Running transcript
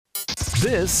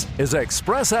This is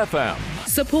Express FM.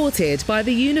 Supported by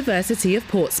the University of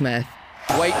Portsmouth.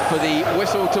 Wait for the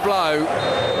whistle to blow,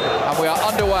 and we are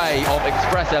underway on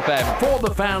Express FM. For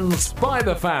the fans, by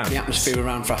the fans. The atmosphere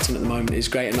around Fratton at the moment is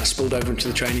great, and that's spilled over into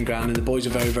the training ground, and the boys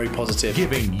are very, very positive.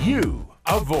 Giving you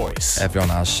a voice. Everyone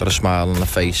has sort of smile on their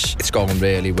face. It's going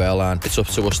really well, and it's up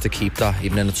to us to keep that,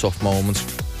 even in the tough moments.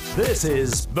 This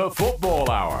is the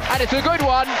Football Hour. And it's a good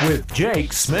one. With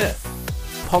Jake Smith.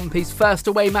 Pompey's first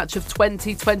away match of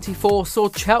 2024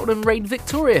 saw Cheltenham reign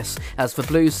victorious as the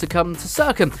Blues succumbed to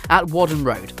Sercombe at Wadden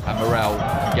Road. And Morel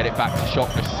can get it back to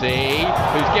Shaughnessy,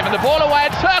 who's given the ball away,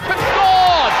 and Sercombe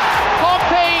scored!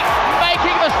 Pompey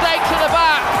making mistakes at the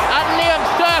back, and Liam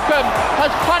Sercombe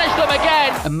has punished them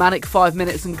again. A manic 5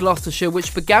 minutes in Gloucestershire,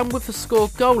 which began with the score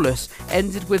goalless,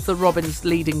 ended with the Robins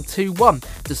leading 2-1,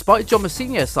 despite John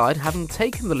Mousinho's side having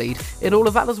taken the lead in all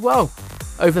of that as well.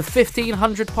 Over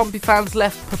 1,500 Pompey fans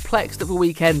left perplexed at the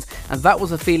weekend, and that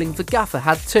was a feeling the gaffer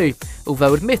had too,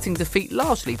 although admitting defeat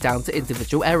largely down to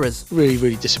individual errors. Really,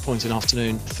 really disappointing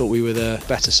afternoon. Thought we were the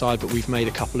better side, but we've made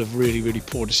a couple of really, really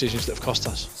poor decisions that have cost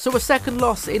us. So a second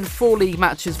loss in 4 league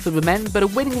matches for the men, but a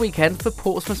winning weekend for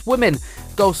Portsmouth women.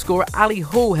 Goalscorer Ali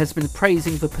Hall has been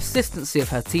praising the persistency of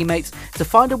her teammates to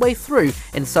find a way through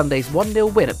in Sunday's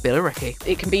 1-0 win at Billericay.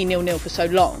 It can be 0-0 for so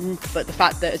long, but the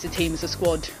fact that as a team, as a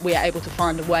squad, we are able to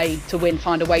find a way to win,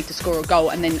 find a way to score a goal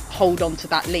and then hold on to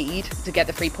that lead to get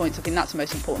the 3 points, I think that's the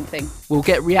most important thing. We'll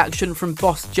get reaction from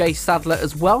boss Jay Sadler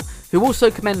as well, who also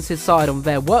commends his side on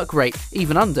their work rate,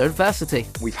 even under adversity.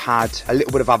 We've had a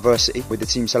little bit of adversity with the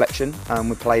team selection,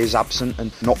 with players absent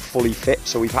and not fully fit,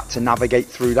 so we've had to navigate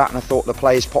through that, and I thought the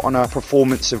players put on a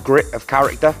performance of grit, of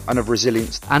character and of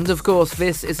resilience. And of course,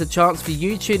 this is a chance for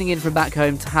you tuning in from back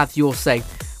home to have your say.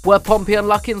 Were Pompey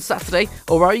unlucky on Saturday,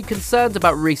 or are you concerned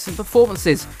about recent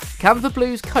performances? Can the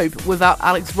Blues cope without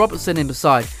Alex Robertson in the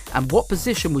side? And what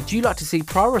position would you like to see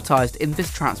prioritised in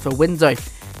this transfer window?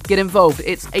 Get involved,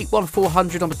 it's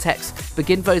 81400 on the text.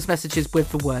 Begin those messages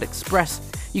with the word Express.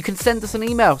 You can send us an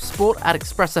email,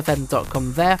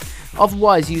 sport@expressfm.com there.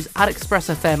 Otherwise, use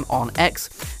 @ExpressFM on X.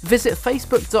 Visit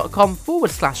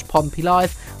facebook.com/Pompey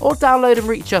Live, or download and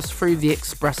reach us through the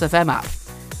Express FM app.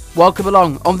 Welcome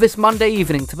along on this Monday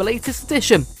evening to the latest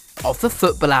edition of the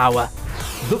Football Hour.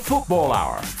 The Football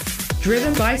Hour.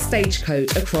 Driven by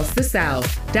Stagecoach across the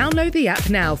south. Download the app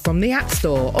now from the App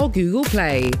Store or Google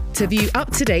Play to view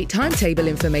up-to-date timetable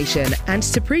information and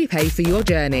to prepay for your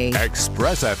journey.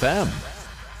 Express FM.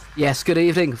 Yes, good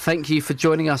evening. Thank you for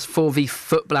joining us for the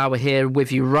Football Hour here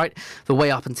with you right the way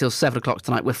up until 7 o'clock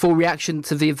tonight, with full reaction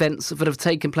to the events that have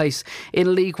taken place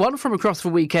in League One from across the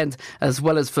weekend, as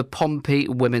well as for Pompey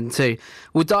Women too.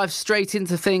 We'll dive straight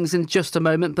into things in just a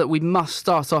moment, but we must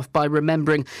start off by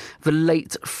remembering the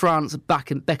late Franz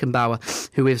Beckenbauer,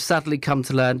 who we've sadly come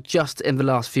to learn just in the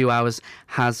last few hours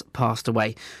has passed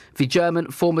away. The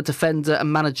German former defender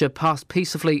and manager passed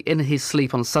peacefully in his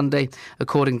sleep on Sunday,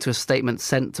 according to a statement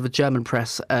sent to the German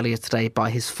press earlier today by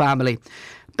his family.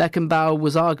 Beckenbauer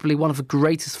was arguably one of the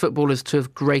greatest footballers to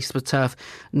have graced the turf,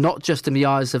 not just in the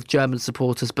eyes of German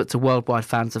supporters, but to worldwide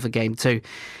fans of the game too.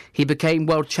 He became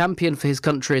world champion for his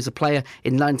country as a player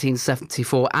in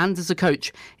 1974 and as a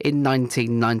coach in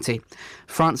 1990.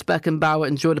 Franz Beckenbauer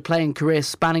enjoyed a playing career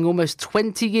spanning almost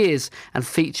 20 years and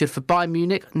featured for Bayern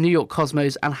Munich, New York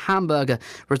Cosmos and Hamburger,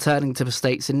 returning to the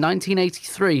States in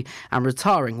 1983 and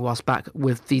retiring whilst back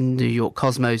with the New York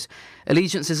Cosmos.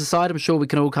 Allegiances aside, I'm sure we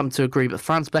can all come to agree that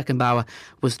Franz Beckenbauer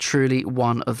was truly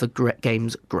one of the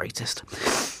game's greatest.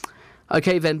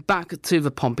 OK then, back to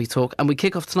the Pompey talk, and we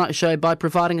kick off tonight's show by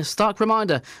providing a stark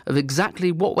reminder of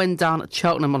exactly what went down at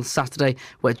Cheltenham on Saturday,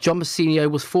 where John Mousinho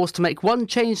was forced to make one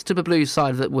change to the Blues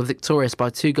side that were victorious by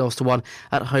 2-1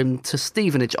 at home to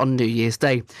Stevenage on New Year's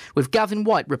Day, with Gavin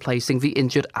White replacing the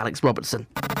injured Alex Robertson.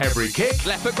 Every kick,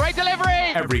 Left foot, great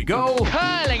delivery. every goal,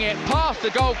 Curling it past the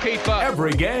goalkeeper.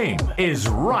 every game is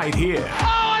right here. Oh,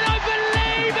 I don't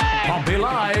believe it! Pompey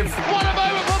Live What a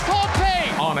moment for Pompey!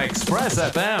 on Express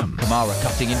FM. Kamara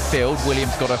cutting in field.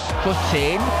 Williams got a foot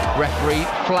in. Referee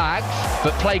flags,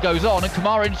 but play goes on, and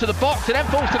Kamara into the box and then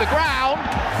falls to the ground.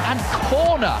 And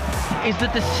corner is the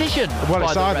decision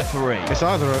by the referee. It's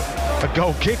either a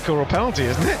goal kick or a penalty,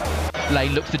 isn't it?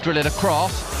 Lane looks to drill it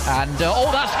across, and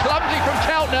that's clumsy from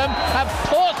Cheltenham. And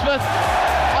Portsmouth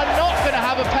are not going to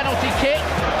have a penalty kick,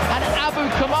 and Abu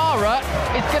Kamara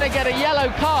is going to get a yellow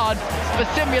card for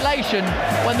simulation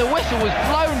when the whistle was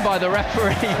blown by the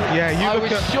referee. Yeah, I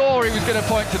was sure he was going to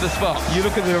point to the spot. You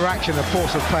look at the reaction of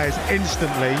Portsmouth players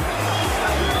instantly.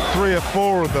 3 or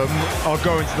 4 of them are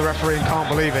going to the referee and can't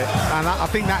believe it. And I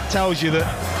think that tells you that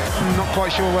I'm not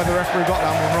quite sure whether the referee got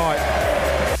that one right.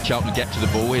 Cheltenham get to the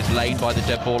ball. Here's Lane by the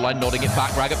dead ball line, nodding it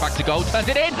back. Raggett back to goal, turns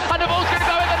it in, and the ball's going to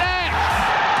go in the net.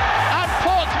 And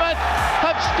Portsmouth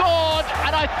have scored,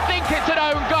 and I think it's an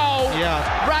own goal. Yeah.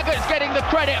 Raggett's getting the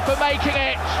credit for making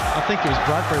it. I think it was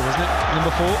Bradbury, wasn't it?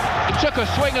 Number 4. He took a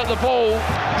swing at the ball.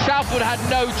 Southwood had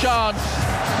no chance.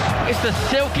 It's the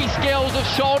silky skills of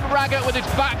Sean Raggett with his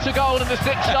back to goal and the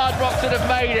 6-yard rocks that have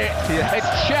made it. Yes.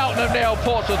 It's Cheltenham 0,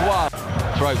 Portsmouth 1.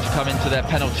 Throw to come into their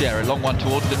penalty area. Long one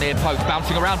towards the near post.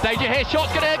 Bouncing around. Danger here.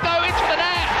 Shot's going to go into the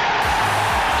net.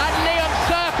 And Liam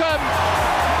Sercombe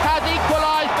has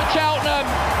equalised for Cheltenham.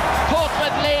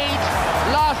 Portsmouth leads,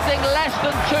 lasting less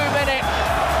than 2 minutes.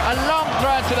 A long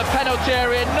throw into the penalty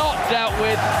area, not dealt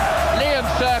with. Liam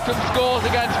Sercombe scores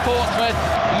against Portsmouth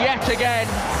yet again,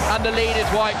 and the lead is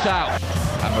wiped out.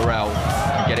 And Morel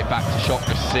can get it back to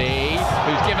Shaughnessy,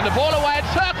 who's given the ball away, and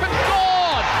Sercombe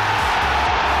scored!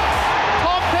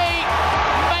 Pompey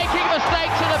making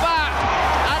mistakes in the back,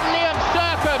 and Liam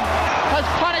Sercombe has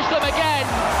punished them again,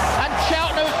 and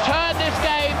Cheltenham have turned this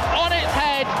game on its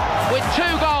head with 2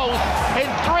 goals in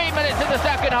 3 minutes in the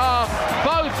second half,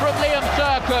 both from Liam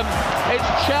Sercombe. It's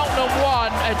Cheltenham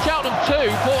 2,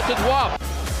 Portsmouth 1.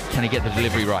 Can he get the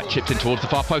delivery right? Chips in towards the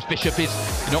far post. Bishop is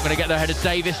not going to get there ahead of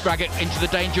Davis. Raggett into the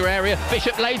danger area.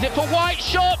 Bishop lays it for White.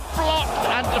 Shot blocked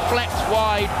and deflects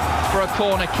wide for a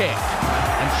corner kick.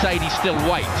 And Sadie still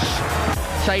waits.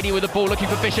 Sadie with the ball looking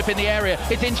for Bishop in the area.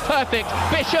 It's inch perfect.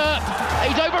 Bishop,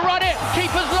 he's overrun it.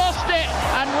 Keeper's lost it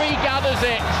and regathers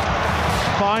it.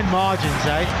 Fine margins,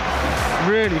 eh?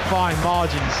 Really fine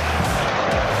margins.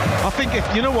 I think if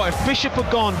Bishop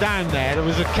had gone down there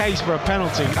was a case for a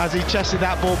penalty as he chested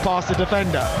that ball past the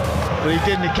defender. But he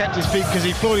didn't, he kept his feet because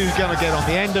he thought he was going to get on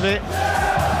the end of it.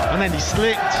 And then he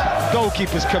slipped,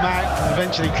 goalkeeper's come out and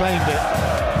eventually claimed it.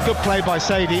 Good play by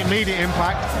Sadie, immediate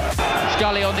impact.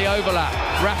 Scully on the overlap,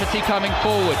 Rafferty coming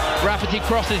forward. Rafferty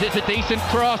crosses, it's a decent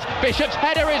cross. Bishop's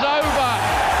header is over.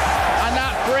 And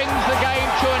that brings the game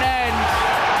to an end.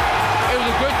 It was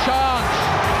a good chance.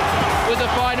 With the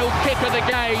final kick of the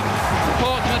game,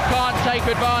 Portsmouth can't take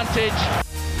advantage.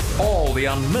 All the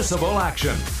unmissable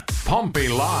action. Pompey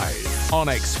Live on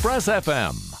Express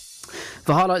FM.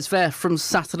 The highlights there from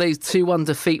Saturday's 2-1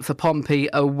 defeat for Pompey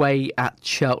away at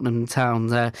Cheltenham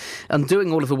Town. And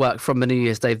doing all of the work from the New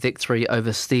Year's Day victory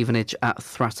over Stevenage at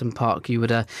Thratton Park, you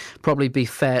would probably be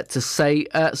fair to say.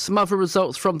 Some other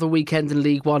results from the weekend in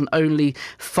League One. Only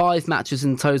 5 matches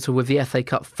in total, with the FA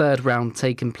Cup third round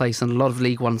taking place and a lot of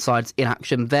League One sides in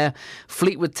action there.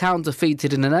 Fleetwood Town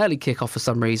defeated in an early kick-off for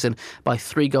some reason by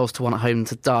 3-1 at home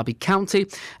to Derby County.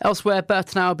 Elsewhere,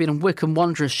 Burton Albion and Wycombe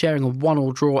Wanderers sharing a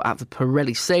 1-1 draw at the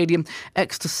Pirelli Stadium.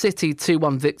 Exeter City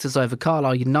 2-1 victors over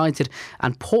Carlisle United,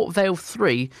 and Port Vale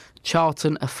 3,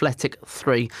 Charlton Athletic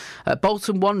 3.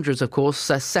 Bolton Wanderers, of course,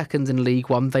 second in League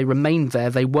One. They remained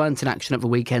there. They weren't in action at the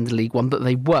weekend in League One, but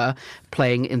they were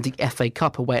playing in the FA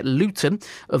Cup away at Luton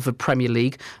of the Premier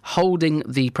League, holding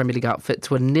the Premier League outfit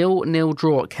to a 0-0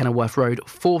 draw at Kenilworth Road,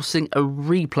 forcing a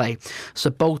replay.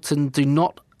 So Bolton do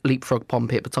not leapfrog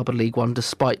Pompey at the top of League One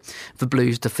despite the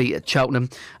Blues' defeat at Cheltenham,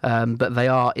 but they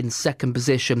are in second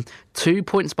position, 2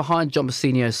 points behind John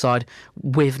Bassinio's side,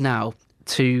 with now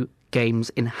 2 games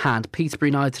in hand. Peterborough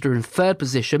United are in third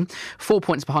position, 4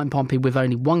 points behind Pompey with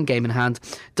only 1 game in hand.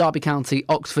 Derby County,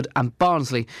 Oxford and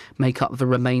Barnsley make up the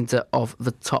remainder of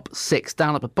the top 6.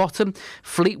 Down at the bottom,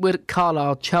 Fleetwood,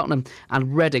 Carlisle, Cheltenham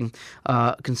and Reading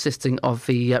consisting of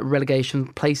the relegation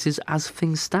places as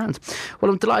things stand.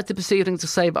 Well, I'm delighted this evening to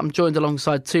say that I'm joined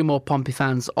alongside 2 more Pompey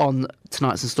fans on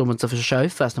tonight's instalment of the show.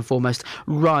 First and foremost,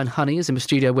 Ryan Honey is in the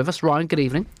studio with us. Ryan, good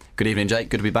evening. Good evening, Jake.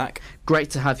 Good to be back.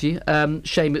 Great to have you.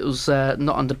 Shame it was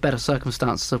not under better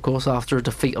circumstances, of course, after a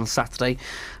defeat on Saturday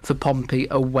for Pompey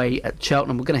away at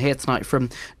Cheltenham. We're going to hear tonight from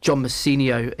John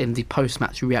Bassinio in the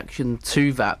post-match reaction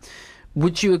to that.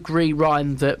 Would you agree,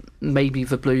 Ryan, that maybe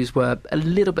the Blues were a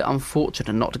little bit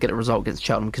unfortunate not to get a result against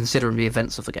Cheltenham, considering the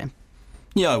events of the game?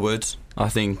 Yeah, I would. I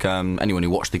think anyone who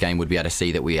watched the game would be able to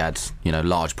see that we had,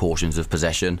 large portions of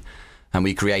possession, and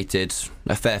we created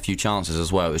a fair few chances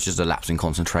as well. It was just a lapse in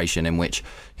concentration in which,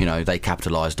 they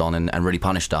capitalised on and really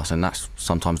punished us, and that's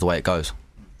sometimes the way it goes.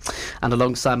 And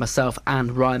alongside myself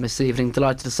and Ryan this evening,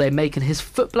 delighted to say, making his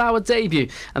Footblower debut,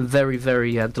 and very,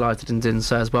 very delighted in doing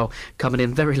so as well. Coming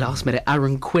in very last minute,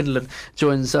 Aaron Quinlan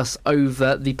joins us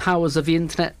over the powers of the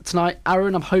internet tonight.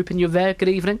 Aaron, I'm hoping you're there. Good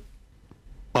evening.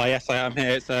 Oh, yes, I am here.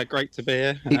 It's great to be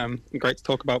here. Great to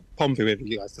talk about Pompey with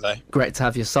you guys today. Great to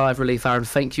have your sigh of relief, Aaron.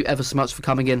 Thank you ever so much for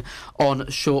coming in on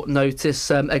short notice.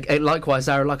 Likewise,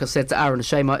 Aaron, like I said to Aaron, a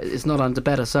shame it's not under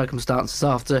better circumstances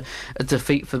after a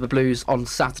defeat for the Blues on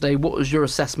Saturday. What was your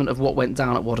assessment of what went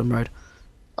down at Wadham Road?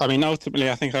 I mean, ultimately,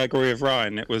 I think I agree with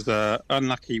Ryan. It was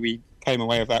unlucky we came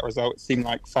away with that result. It seemed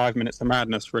like 5 minutes of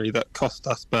madness, really, that cost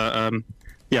us. But,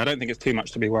 I don't think it's too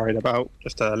much to be worried about.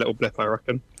 Just a little blip, I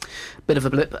reckon. Bit of a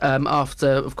blip after,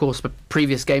 of course, the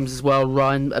previous games as well.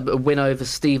 Ryan, a win over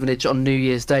Stevenage on New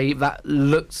Year's Day. That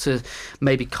looked to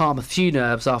maybe calm a few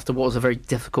nerves after what was a very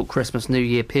difficult Christmas New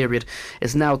Year period.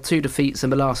 It's now 2 defeats in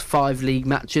the last 5 league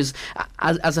matches.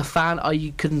 As a fan, are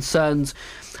you concerned?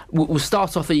 We'll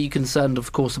start off, are you concerned,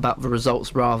 of course, about the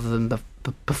results rather than the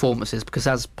performances? Because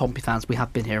as Pompey fans, we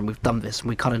have been here and we've done this and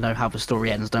we kind of know how the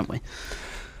story ends, don't we?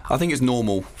 I think it's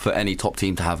normal for any top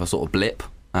team to have a sort of blip,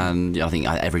 and I think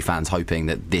every fan's hoping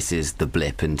that this is the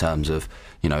blip in terms of,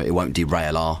 it won't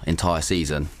derail our entire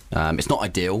season. It's not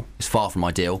ideal, it's far from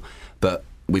ideal, but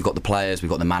we've got the players,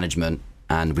 we've got the management,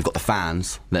 and we've got the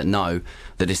fans that know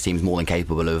that this team's more than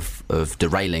capable of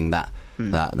derailing that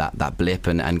blip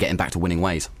and getting back to winning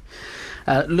ways.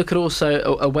 Look at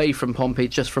also away from Pompey,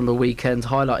 just from a weekend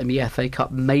highlight in the FA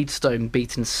Cup. Maidstone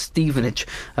beating Stevenage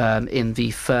in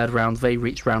the third round. They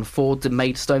reached round 4. To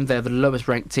Maidstone, they're the lowest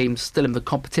ranked team still in the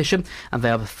competition, and they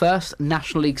are the first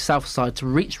National League South side to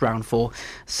reach round 4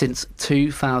 since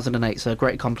 2008. So a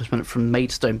great accomplishment from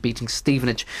Maidstone, beating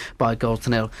Stevenage by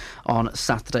 1-0 on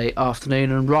Saturday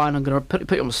afternoon. And Ryan, I'm going to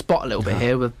put you on the spot a little bit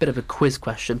here with a bit of a quiz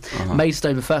question.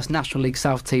 Maidstone, the first National League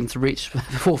South team to reach the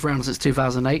 4th round since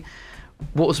 2008.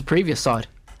 What was the previous side?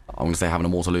 I'm going to say having a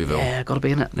Waterlooville. Yeah, got to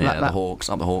be in it. Yeah, the Hawks,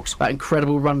 up the Hawks. That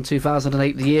incredible run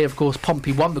 2008, the year, of course,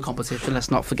 Pompey won the competition, let's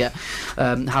not forget,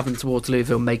 having to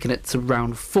Waterlooville, making it to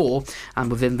round 4, and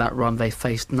within that run they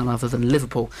faced none other than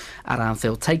Liverpool at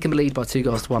Anfield, taking the lead by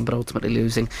 2-1, but ultimately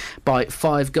losing by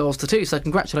 5-2. So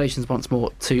congratulations once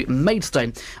more to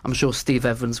Maidstone. I'm sure Steve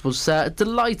Evans was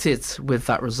delighted with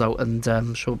that result, and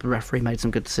I'm sure the referee made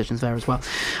some good decisions there as well.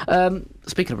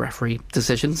 Speaking of referee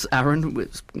decisions, Aaron,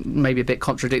 it's maybe a bit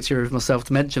contradictory of myself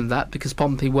to mention that, because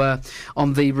Pompey were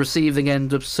on the receiving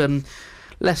end of some,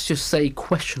 let's just say,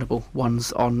 questionable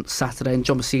ones on Saturday, and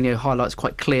John Mousinho highlights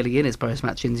quite clearly in his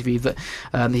post-match interview that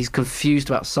he's confused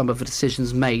about some of the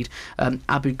decisions made.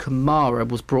 Abu Kamara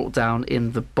was brought down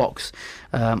in the box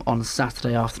on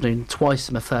Saturday afternoon twice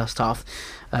in the first half,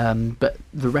 but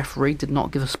the referee did not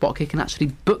give a spot kick and actually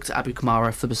booked Abu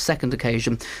Kamara for the second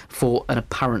occasion for an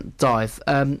apparent dive.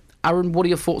 Aaron, what are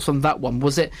your thoughts on that one?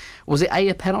 Was it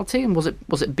A penalty, and was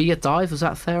it B a dive? Was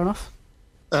that fair enough?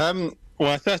 Well,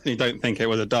 I certainly don't think it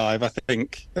was a dive. I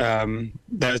think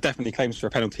there's definitely claims for a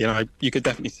penalty, and you could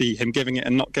definitely see him giving it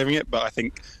and not giving it. But I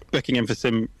think booking him for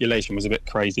simulation was a bit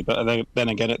crazy. But then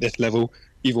again, at this level,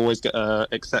 you've always got to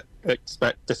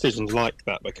expect decisions like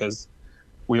that, because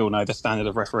we all know the standard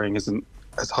of refereeing isn't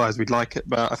as high as we'd like it,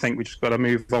 but I think we just got to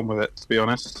move on with it, to be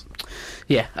honest.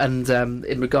 Yeah, and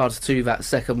in regards to that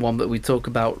second one that we talk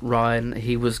about, Ryan,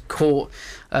 he was caught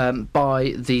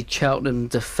by the Cheltenham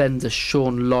defender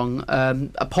Sean Long.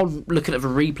 Upon looking at the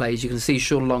replays, you can see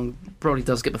Sean Long probably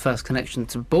does get the first connection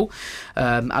to the ball.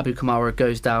 Abu Kamara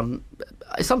goes down.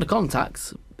 It's under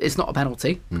contact. It's not a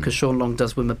penalty because Sean Long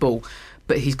does win the ball,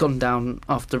 but he's gone down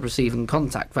after receiving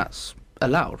contact. That's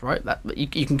allowed, right? That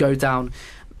you can go down.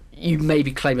 You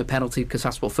maybe claim a penalty because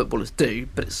that's what footballers do,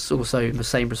 but it's also in the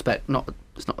same respect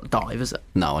it's not a dive, is it?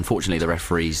 No, unfortunately the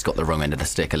referee's got the wrong end of the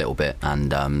stick a little bit,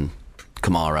 and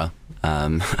Kamara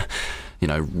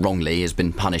wrongly has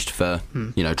been punished for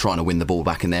trying to win the ball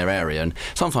back in their area, and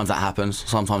sometimes that happens.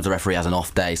 Sometimes the referee has an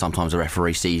off day, sometimes the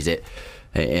referee sees it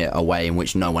a way in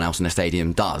which no one else in the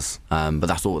stadium does, but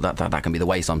that's all that can be the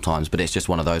way sometimes. But it's just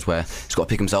one of those where he's got to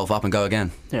pick himself up and go again.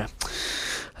 Yeah.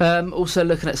 Also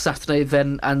looking at Saturday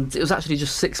then, and it was actually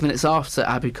just 6 minutes after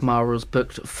Abu Kamara was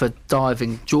booked for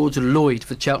diving, George Lloyd,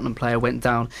 the Cheltenham player, went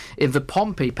down in the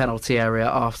Pompey penalty area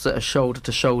after a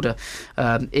shoulder-to-shoulder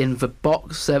in the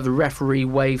box. The referee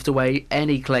waved away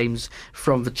any claims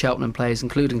from the Cheltenham players,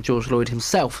 including George Lloyd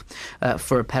himself,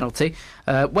 for a penalty.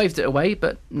 Waved it away,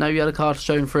 but no yellow card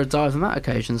shown for a dive on that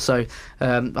occasion. So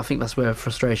I think that's where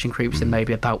frustration creeps in,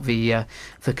 maybe about the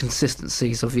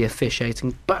consistencies of the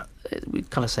officiating. But we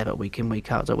kind of say that week in,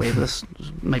 week out, don't we? Let's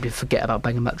maybe forget about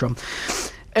banging that drum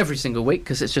every single week,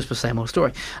 because it's just the same old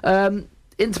story.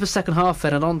 Into the second half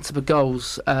then, and on to the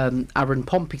goals. Aaron,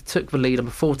 Pompey took the lead on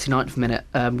the 49th minute.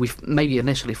 We maybe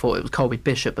initially thought it was Colby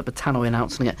Bishop, but Tannoy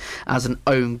announcing it as an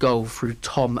own goal through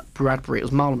Tom Bradbury. It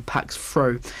was Marlon Pack's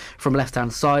throw from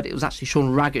left-hand side. It was actually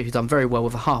Sean Raggett who done very well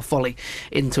with a half volley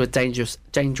into a dangerous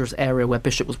area where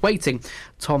Bishop was waiting.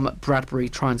 Tom Bradbury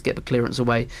trying to get the clearance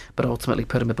away, but ultimately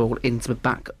putting the ball into the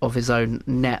back of his own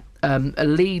net. A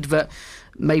lead that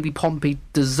maybe Pompey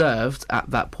deserved at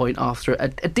that point after a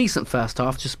decent first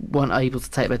half, just weren't able to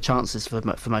take their chances for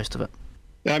most of it.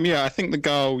 Yeah, I think the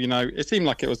goal, it seemed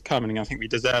like it was coming. I think we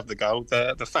deserved the goal.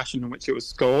 The fashion in which it was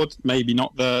scored, maybe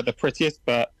not the prettiest,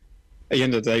 but at the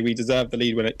end of the day, we deserved the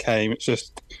lead when it came. It's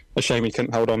just a shame we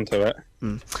couldn't hold on to it.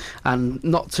 And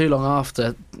not too long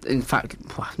after, in fact,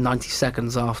 90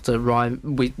 seconds after, Ryan,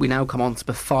 we now come on to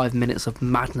the 5 minutes of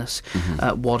madness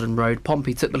at Wadden Road.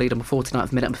 Pompey took the lead on the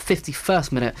 49th minute. On the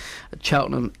 51st minute,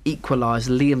 Cheltenham equalised.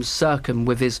 Liam Sercombe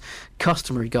with his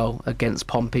customary goal against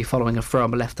Pompey following a throw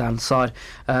on the left-hand side.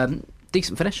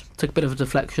 Decent finish, took a bit of a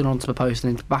deflection onto the post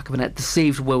and into the back of the net,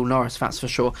 deceived Will Norris, that's for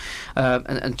sure,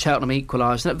 and Cheltenham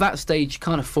equalised. And at that stage, you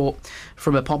kind of thought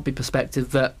from a Pompey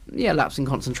perspective that, lapse in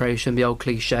concentration, the old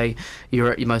cliche, you're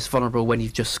at your most vulnerable when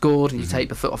you've just scored and you take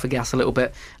the foot off the gas a little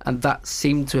bit, and that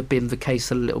seemed to have been the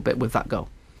case a little bit with that goal.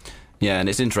 Yeah, and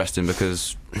it's interesting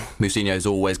because Mousinho's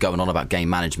always going on about game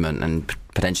management, and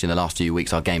potentially in the last few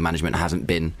weeks our game management hasn't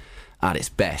been at its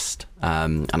best,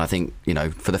 and I think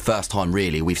for the first time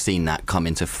really we've seen that come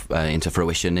into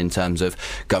fruition in terms of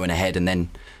going ahead and then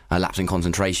lapsing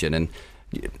concentration. And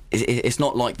it's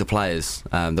not like the players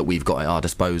that we've got at our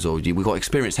disposal. We've got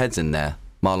experienced heads in there,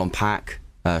 Marlon Pack,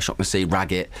 Shocknessy,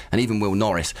 Raggett, and even Will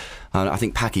Norris. I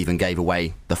think Pack even gave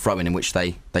away the throw-in in which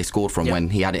they scored from when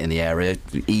he had it in the area.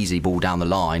 Easy ball down the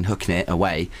line, hooking it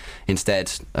away.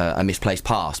 Instead, a misplaced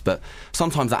pass. But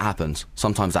sometimes that happens.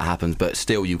 But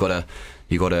still, you've got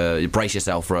to brace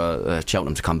yourself for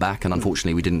Cheltenham to come back, and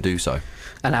unfortunately we didn't do so.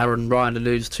 And Ryan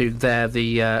alludes to there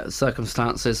the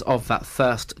circumstances of that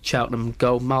first Cheltenham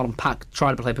goal. Marlon Pack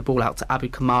tried to play the ball out to Abu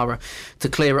Kamara to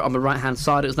clear it on the right-hand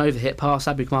side. It was an overhit pass.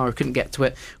 Abu Kamara couldn't get to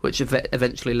it, which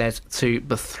eventually led to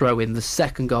the throw-in. The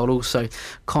second goal also,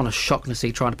 Connor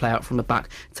Shocknessy trying to play out from the back,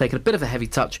 taking a bit of a heavy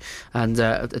touch, and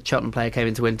a Cheltenham player came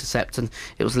in to intercept, and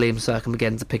it was Liam Sercombe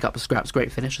again to pick up the scraps.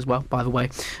 Great finish as well, by the way,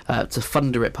 to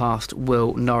thunder it past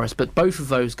Will Norris. But both of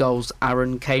those goals,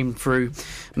 Aaron, came through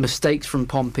mistakes from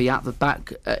Pompey at the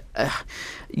back.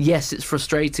 Yes, it's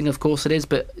frustrating, of course it is,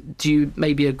 but do you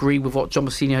maybe agree with what John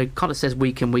Mousinho kind of says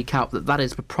week in, week out, that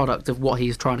is the product of what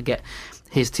he's trying to get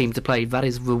his team to play? That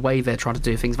is the way they're trying to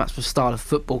do things. That's the style of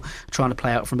football, trying to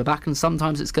play out from the back, and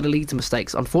sometimes it's going to lead to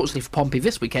mistakes. Unfortunately for Pompey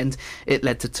this weekend, it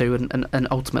led to two and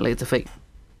ultimately a defeat.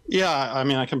 Yeah, I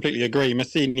mean, I completely agree.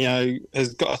 Mousinho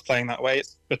has got us playing that way.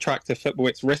 It's attractive football,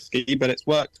 it's risky, but it's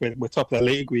worked. We're top of the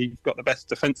league, we've got the best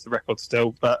defensive record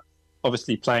still, but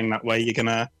obviously playing that way, you're going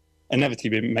to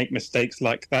inevitably make mistakes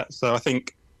like that. So I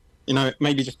think,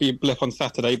 maybe just be a blip on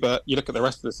Saturday, but you look at the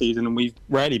rest of the season and we've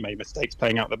rarely made mistakes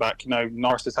playing out the back.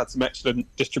 Norris has had some excellent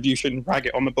distribution.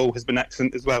 Raggett on the ball has been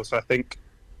excellent as well. So I think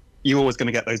you're always going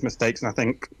to get those mistakes. And I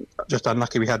think just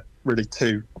unlucky we had really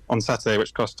two on Saturday,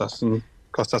 which cost us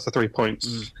the 3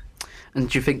 points. And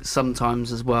do you think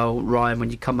sometimes as well, Ryan,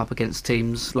 when you come up against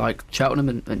teams like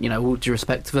Cheltenham, and all due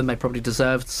respect to them, they probably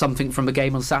deserved something from the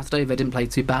game on Saturday. They didn't play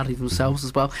too badly themselves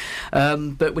as well.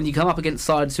 But when you come up against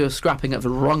sides who are scrapping at the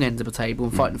wrong end of the table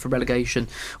and fighting for relegation,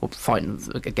 or fighting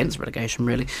against relegation,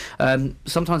 really,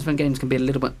 sometimes when games can be a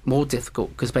little bit more difficult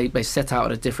because they set out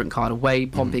in a different kind of way.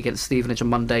 Pompey against Stevenage on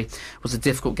Monday was a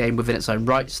difficult game within its own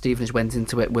right. Stevenage went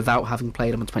into it without having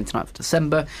played on the 29th of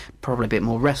December, probably a bit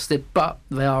more rested, but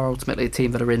they are ultimately a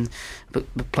team that are in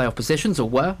playoff positions, or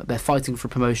were. They're fighting for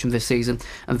promotion this season,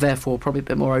 and therefore probably a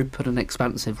bit more open and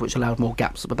expansive, which allowed more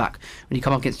gaps at the back. When you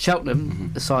come up against Cheltenham,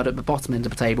 the side at the bottom end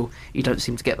of the table, you don't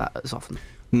seem to get that as often.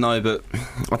 No, but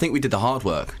I think we did the hard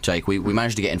work, Jake. We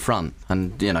managed to get in front,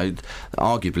 and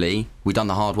arguably we done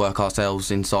the hard work ourselves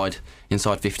inside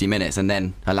 50 minutes, and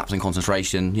then a lapse in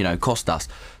concentration cost us.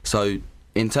 So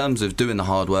in terms of doing the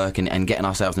hard work and getting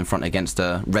ourselves in front against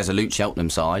a resolute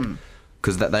Cheltenham side,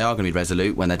 because they are going to be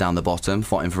resolute when they're down the bottom,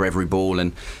 fighting for every ball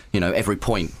and every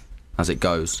point as it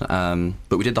goes.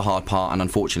 But we did the hard part, and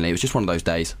unfortunately it was just one of those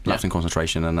days, lapse in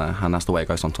concentration, and that's the way it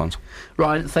goes sometimes.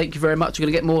 Ryan, thank you very much. We're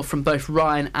going to get more from both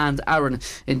Ryan and Aaron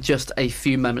in just a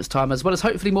few moments' time, as well as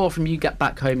hopefully more from you get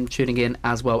back home tuning in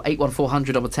as well.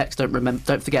 81400 on the text,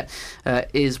 don't forget,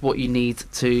 is what you need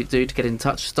to do to get in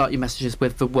touch. Start your messages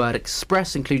with the word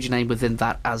Express, include your name within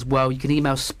that as well. You can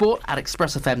email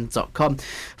sport@expressfm.com,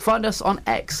 find us on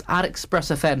X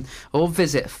 @expressfm, or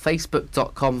visit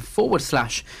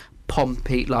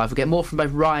facebook.com/Pompey Live. We'll get more from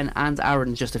both Ryan and Aaron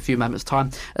in just a few moments'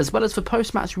 time, as well as the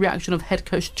post-match reaction of head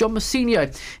coach John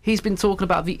Mousinho. He's been talking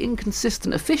about the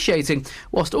inconsistent officiating,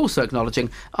 whilst also acknowledging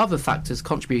other factors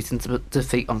contributing to the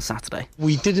defeat on Saturday.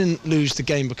 We didn't lose the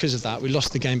game because of that. We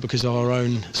lost the game because of our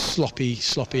own sloppy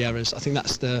errors. I think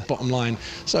that's the bottom line.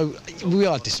 So we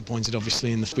are disappointed,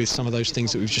 obviously, with some of those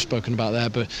things that we've just spoken about there.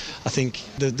 But I think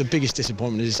the biggest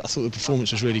disappointment is I thought the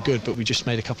performance was really good, but we just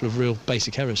made a couple of real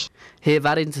basic errors. Hear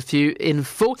that interview you in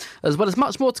full, as well as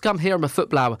much more to come here on the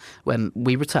Footblower when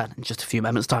we return in just a few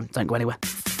moments' time. Don't go anywhere.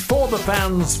 For the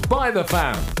fans, by the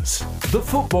fans. The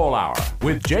Football Hour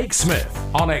with Jake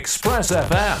Smith on Express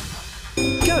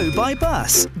FM. Go by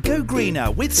bus. Go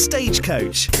greener with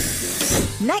Stagecoach.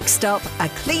 Next stop, a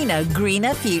cleaner,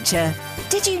 greener future.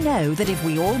 Did you know that if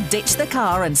we all ditch the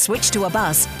car and switch to a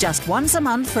bus just once a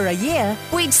month for a year,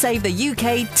 we'd save the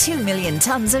UK 2 million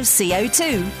tonnes of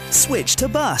CO2? Switch to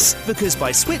bus, because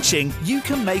by switching, you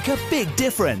can make a big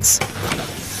difference.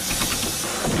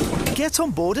 Get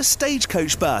on board a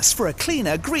Stagecoach bus for a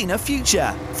cleaner, greener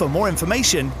future. For more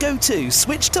information, go to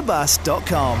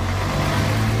switchtobus.com.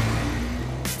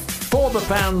 For the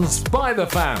fans, by the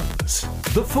fans.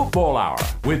 The Football Hour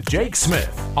with Jake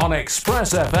Smith on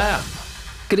Express FM.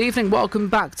 Good evening, welcome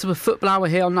back to the Football Hour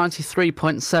here on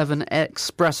 93.7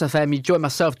 Express FM. You join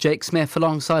myself, Jake Smith,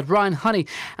 alongside Ryan Honey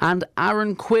and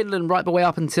Aaron Quinlan right the way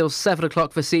up until 7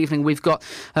 o'clock this evening. We've got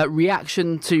a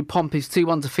reaction to Pompey's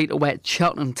 2-1 defeat away at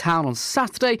Cheltenham Town on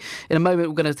Saturday. In a moment,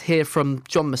 we're going to hear from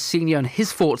John Mousinho and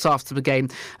his thoughts after the game,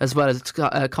 as well as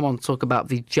come on to talk about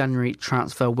the January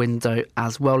transfer window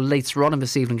as well. Later on in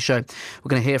this evening's show, we're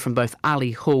going to hear from both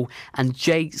Ali Hall and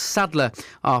Jay Sadler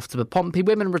after the Pompey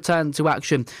Women return to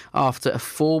action after a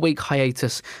 4-week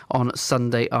hiatus on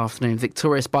Sunday afternoon.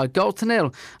 Victorious by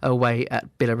 1-0 away at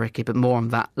Billericay, but more on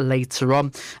that later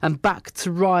on. And back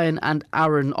to Ryan and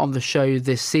Aaron on the show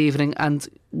this evening, and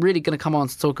really going to come on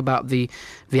to talk about the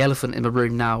elephant in the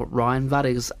room now, Ryan. That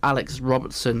is Alex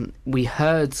Robertson. We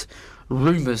heard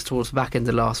rumours towards the back end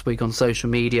of last week on social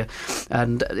media,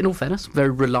 and in all fairness, very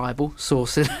reliable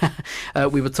sources.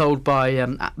 We were told by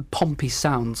Pompey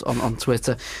Sounds on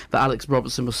Twitter that Alex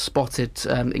Robertson was spotted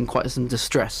in quite some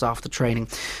distress after training.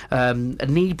 A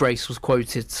knee brace was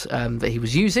quoted that he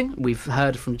was using. We've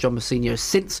heard from John Mousinho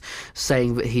since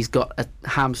saying that he's got a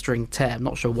hamstring tear. I'm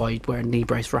not sure why you'd wear a knee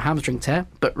brace for a hamstring tear,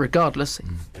 but regardless,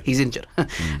 he's injured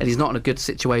and he's not in a good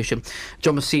situation.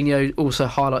 John Mousinho also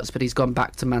highlights that he's gone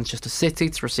back to Manchester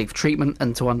City to receive treatment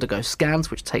and to undergo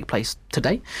scans, which take place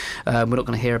today. We're not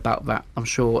going to hear about that, I'm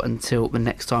sure, until the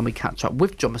next time we catch up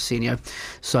with John Mousinho.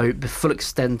 So the full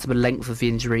extent of the length of the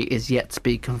injury is yet to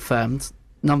be confirmed.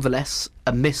 Nonetheless,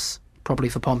 a miss probably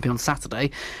for Pompey on Saturday,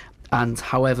 and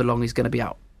however long he's going to be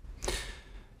out.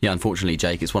 Yeah, unfortunately,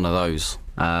 Jake, it's one of those.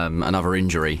 Another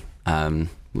injury.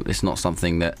 It's not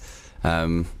something that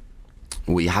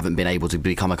we haven't been able to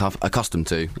become accustomed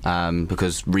to,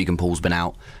 because Regan Paul's been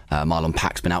out, Marlon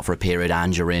Pack's been out for a period,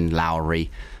 Angerin,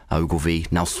 Lowry, Ogilvie,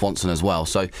 now Swanson as well.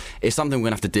 So it's something we're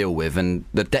going to have to deal with. And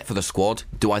the depth of the squad,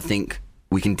 do I think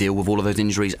we can deal with all of those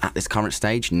injuries at this current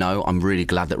stage? No, I'm really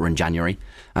glad that we're in January.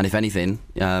 And if anything,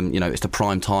 it's the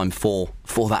prime time for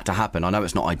that to happen. I know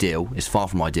it's not ideal. It's far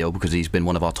from ideal because he's been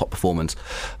one of our top performers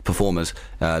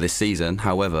this season.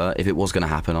 However, if it was going to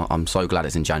happen, I'm so glad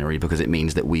it's in January because it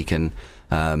means that we can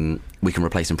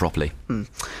replace him properly.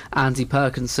 Andy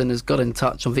Perkinson has got in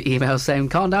touch on the email saying,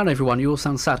 calm down everyone, you all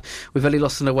sound sad. We've only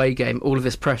lost an away game. All of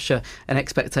this pressure and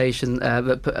expectation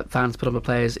that fans put on the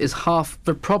players is half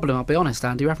the problem. I'll be honest,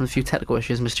 Andy, we're having a few technical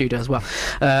issues in the studio as well.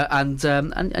 And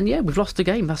yeah, we've lost a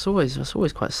game. That's always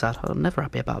quite sad. I'm never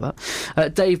happy about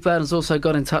that. Dave Byrne has also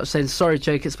got in touch saying, sorry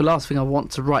Jake, it's the last thing I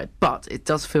want to write, but it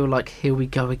does feel like here we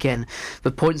go again. The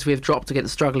points we have dropped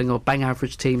against struggling or bang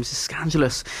average teams is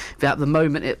scandalous. At the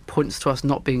moment it points to us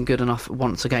not being good enough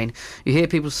once again. You hear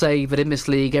people say that in this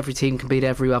league every team can beat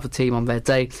every other team on their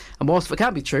day, and whilst that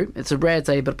can be true, it's a rare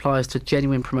day but applies to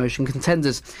genuine promotion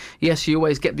contenders. Yes, you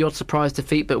always get the odd surprise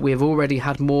defeat, but we have already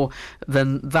had more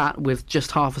than that with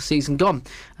just half a season gone,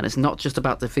 and it's not just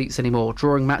about defeats anymore.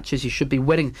 Drawing matches you should be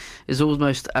winning is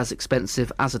almost as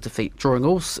expensive as a defeat.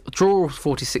 Draw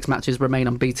 46 matches, remain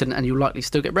unbeaten, and you'll likely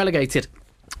still get relegated.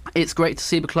 It's great to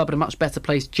see the club in a much better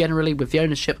place generally, with the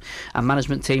ownership and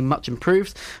management team much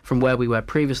improved from where we were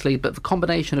previously, but the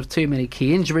combination of too many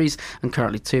key injuries and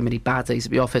currently too many bad days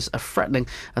at the office are threatening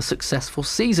a successful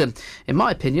season. In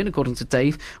my opinion, according to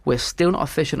Dave, we're still not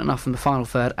efficient enough in the final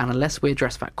third, and unless we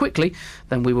address that quickly,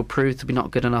 then we will prove to be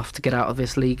not good enough to get out of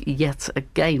this league yet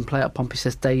again. Play up Pompey,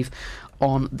 says Dave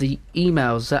on the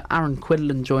emails. Aaron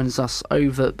Quinlan joins us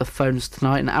over the phones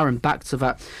tonight, and Aaron, back to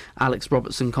that Alex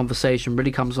Robertson conversation,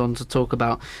 really comes on to talk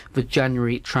about the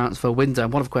January transfer window.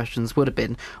 And one of the questions would have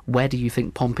been, where do you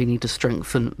think Pompey need to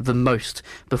strengthen the most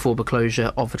before the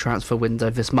closure of the transfer window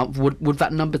this month? Would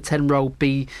that number 10 role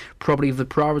be probably the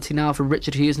priority now for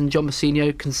Richard Hughes and John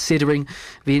Mousinho, considering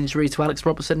the injury to Alex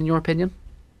Robertson, in your opinion?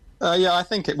 Yeah, I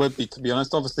think it would be, to be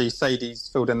honest. Obviously, Sadie's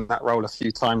filled in that role a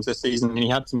few times this season, and he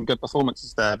had some good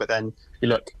performances there. But then you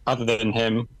look, other than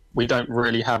him, we don't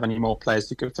really have any more players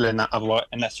who could fill in that otherwise,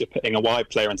 unless you're putting a wide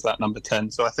player into that number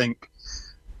 10. So I think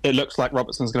it looks like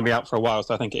Robertson's going to be out for a while,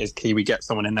 so I think it is key we get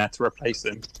someone in there to replace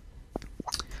him.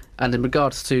 And in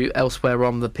regards to elsewhere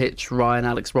on the pitch, Ryan,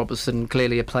 Alex Robertson,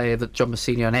 clearly a player that John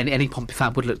Mousinho and any Pompey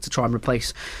fan would look to try and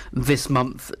replace this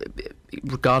month,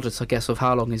 regardless, I guess, of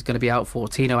how long he's going to be out for.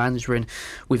 Tino Angerin,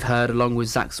 we've heard, along with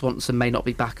Zach Swanson, may not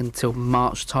be back until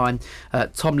March time.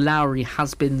 Tom Lowry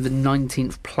has been the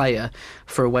 19th player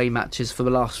for away matches for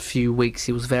the last few weeks.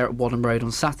 He was there at Wadham Road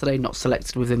on Saturday, not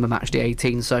selected within the matchday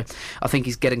 18, so I think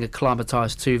he's getting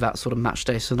acclimatised to that sort of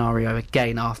matchday scenario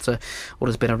again after what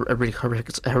has been a really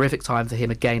horrific time for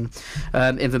him again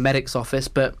in the medics office.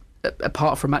 But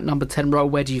apart from that number 10 role,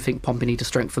 where do you think Pompey need to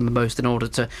strengthen the most in order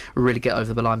to really get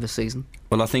over the line this season?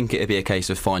 Well, I think it'd be a case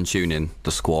of fine-tuning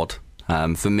the squad.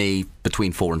 For me,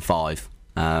 between 4 and 5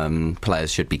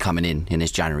 players should be coming in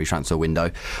this January transfer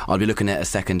window. I'd be looking at a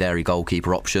secondary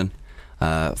goalkeeper option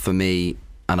for me,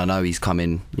 and I know he's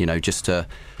coming, just to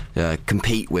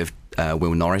compete with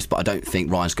Will Norris, but I don't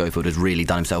think Ryan Schofield has really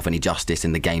done himself any justice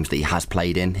in the games that he has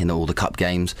played in all the cup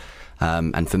games.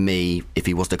 And for me, if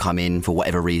he was to come in for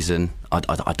whatever reason,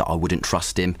 I wouldn't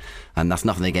trust him. And that's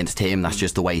nothing against him. That's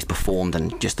just the way he's performed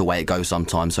and just the way it goes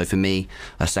sometimes. So for me,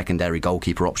 a secondary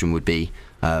goalkeeper option would be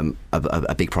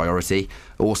a big priority.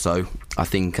 Also, I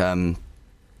think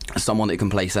someone that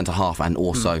can play centre half and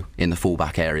also in the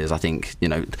full-back areas. I think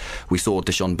we saw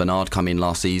Deshaun Bernard come in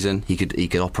last season. He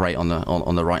could operate on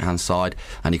the right hand side,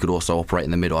 and he could also operate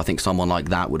in the middle. I think someone like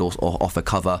that would also offer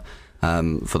cover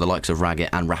for the likes of Raggett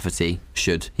and Rafferty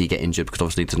should he get injured, because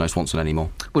obviously there's no Swanson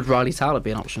anymore. Would Riley Towler be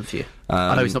an option for you?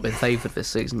 I know he's not been favoured this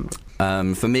season.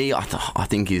 For me, I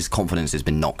think his confidence has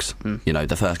been knocked.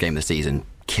 The first game of the season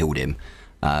killed him,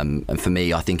 and for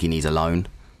me, I think he needs a loan.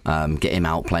 Get him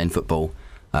out playing football,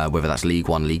 whether that's League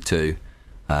 1, League 2.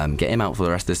 Get him out for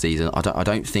the rest of the season. I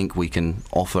don't think we can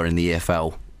offer in the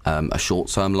EFL a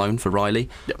short-term loan for Riley.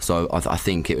 Yep. So I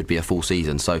think it would be a full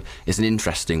season. So it's an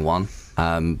interesting one.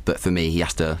 But for me, he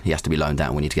has to be loaned out,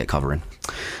 and we need to get cover in.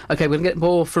 OK, we're going to get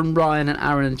more from Ryan and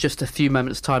Aaron in just a few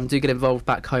moments' time. Do get involved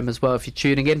back home as well if you're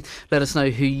tuning in. Let us know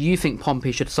who you think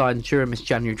Pompey should sign during this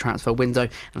January transfer window,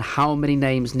 and how many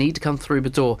names need to come through the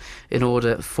door in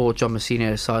order for John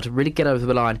Mousinho's side to really get over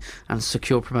the line and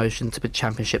secure promotion to the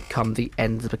Championship come the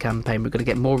end of the campaign. We're going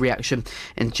to get more reaction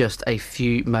in just a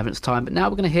few moments' time. But now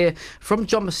we're going to hear from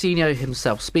John Mousinho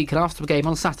himself, speaking after the game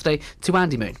on Saturday to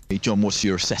Andy Moon. John, what's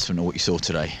your assessment of what you saw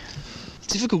today?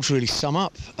 Difficult to really sum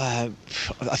up. I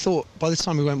thought by the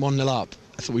time we went 1-0 up,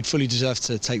 I thought we'd fully deserved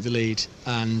to take the lead,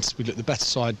 and we looked the better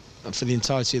side for the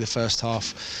entirety of the first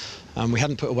half. We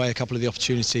hadn't put away a couple of the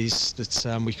opportunities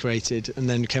that we created, and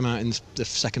then came out in the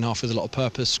second half with a lot of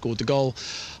purpose, scored the goal.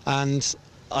 And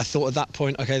I thought at that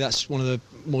point, OK, that's one of the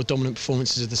more dominant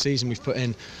performances of the season we've put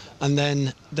in. And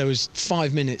then there was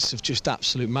 5 minutes of just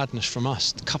absolute madness from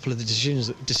us. A couple of the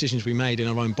decisions we made in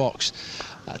our own box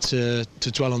to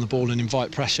dwell on the ball and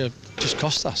invite pressure just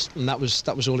cost us, and that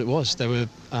was all it was. There were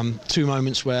 2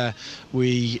 moments where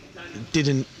we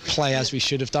didn't play as we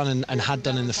should have done and had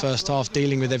done in the first half,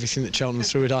 dealing with everything that Cheltenham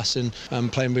threw at us and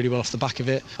playing really well off the back of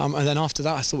it. And then after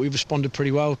that, I thought we responded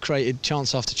pretty well, created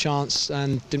chance after chance,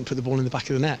 and didn't put the ball in the back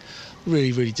of the net.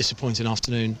 Really, really disappointing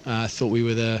afternoon. I thought we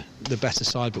were the better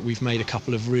side, but we've made a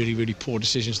couple of really, really poor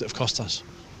decisions that have cost us.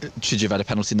 Should you have had a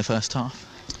penalty in the first half?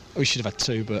 We should have had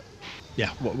 2, but yeah,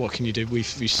 what can you do? We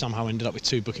somehow ended up with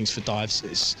 2 bookings for dives.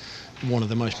 It's one of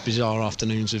the most bizarre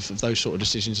afternoons of those sort of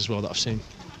decisions as well that I've seen.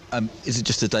 Is it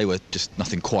just a day where just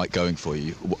nothing quite going for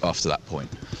you after that point?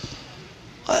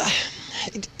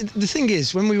 The thing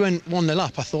is, when we went 1-0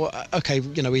 up, I thought, OK,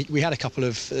 we had a couple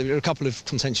of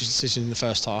contentious decisions in the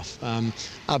first half.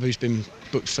 Abu's been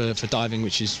booked for diving,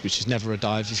 which is never a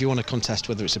dive. If you want to contest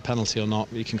whether it's a penalty or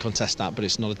not, you can contest that, but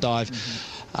it's not a dive.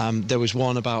 There was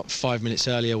one about 5 minutes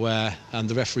earlier where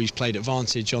the referees played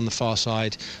advantage on the far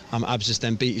side. Abs has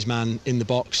then beat his man in the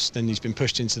box, then he's been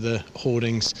pushed into the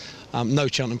hoardings. No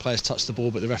Cheltenham players touched the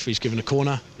ball, but the referee's given a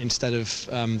corner instead of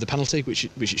the penalty, which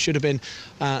it should have been.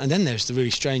 And then there's the really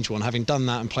strange one. Having done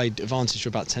that and played advantage for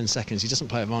about 10 seconds, he doesn't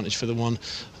play advantage for the one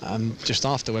just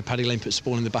after, where Paddy Lane puts the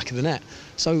ball in the back of the net.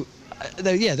 So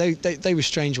they were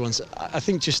strange ones. I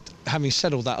think, just having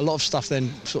said all that, a lot of stuff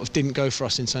then sort of didn't go for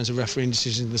us in terms of refereeing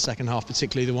decisions in the second half,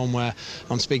 particularly the one where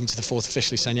I'm speaking to the fourth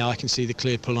officially saying, yeah, I can see the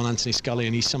clear pull on Anthony Scully,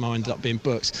 and he somehow ended up being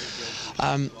booked.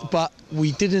 But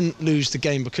we didn't lose the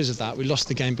game because of that. We lost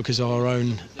the game because of our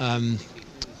own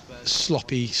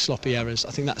sloppy errors.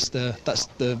 I think that's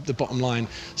the bottom line.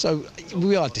 So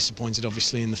we are disappointed,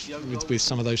 obviously, with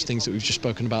some of those things that we've just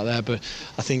spoken about there. But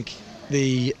I think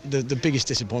the biggest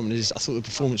disappointment is I thought the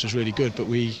performance was really good, but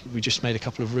we just made a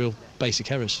couple of real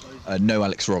basic errors. No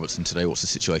Alex Robertson today. What's the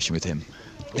situation with him?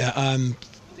 Yeah,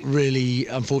 really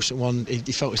unfortunate one.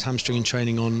 He felt his hamstring in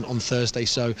training on Thursday,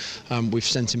 so we've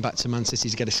sent him back to Man City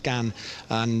to get a scan,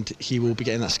 and he will be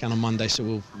getting that scan on Monday,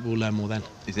 so we'll learn more then.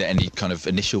 Is there any kind of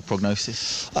initial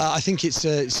prognosis? I think it's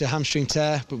a hamstring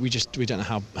tear, but we don't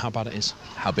know how bad it is.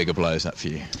 How big a blow is that for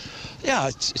you? Yeah,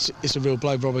 it's a real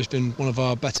blow. Robbo's been one of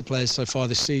our better players so far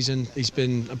this season. He's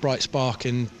been a bright spark,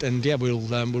 and yeah, we'll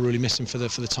really miss him for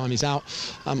the time he's out.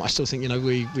 I still think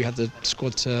we had the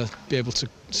squad to be able to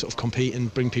sort of compete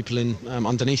and bring people in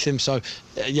underneath him. So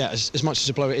yeah, as much as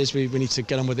a blow it is, we need to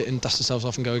get on with it and dust ourselves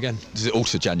off and go again. Is it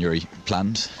also January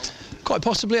planned? Quite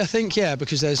possibly, I think, yeah,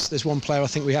 because there's one player I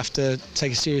think we have to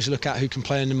take a serious look at who can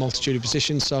play in a multitude of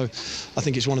positions. So I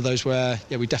think it's one of those where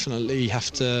we definitely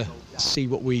have to see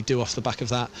what we do off the back of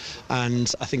that.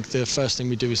 And I think the first thing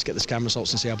we do is get the scan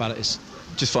results and see how bad it is.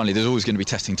 Just finally, there's always going to be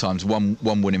testing times. One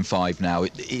win in 5 now.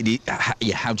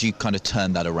 How do you kind of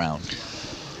turn that around?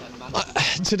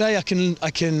 Today I can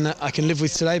live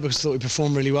with today because I thought we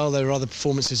performed really well. There were other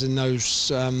performances in those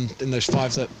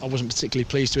 5 that I wasn't particularly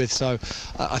pleased with. So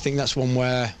I think that's one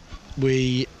where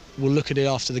we will look at it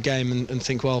after the game and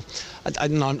think, well, I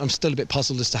don't know, I'm still a bit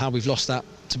puzzled as to how we've lost that,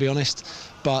 to be honest.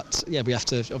 But yeah, we have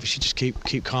to obviously just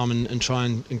keep calm and try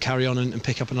and carry on and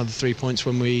pick up another 3 points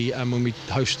when we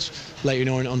host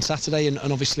later on Saturday. And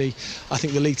obviously, I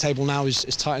think the league table now is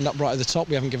tightened up right at the top.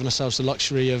 We haven't given ourselves the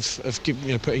luxury of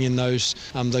putting in those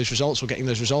results or getting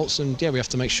those results. And yeah, we have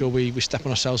to make sure we step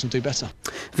on ourselves and do better.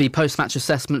 The post-match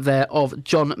assessment there of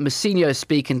John Mousinho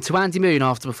speaking to Andy Moon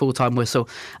after the full-time whistle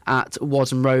at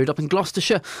Wadham Road up in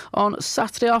Gloucestershire on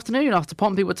Saturday afternoon after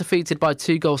Pompey were defeated by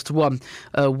 2-1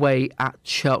 away at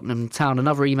Cheltenham Town.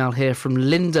 Another email here from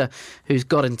Linda, who's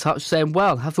got in touch saying,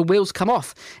 well, have the wheels come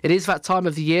off? It is that time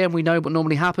of the year and we know what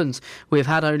normally happens. We've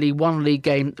had only one league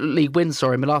win in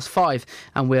the last 5,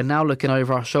 and we're now looking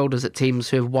over our shoulders at teams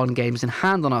who have won games in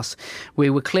hand on us. We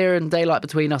were clear in daylight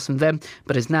between us and them,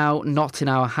 but it's now not in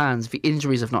our hands. The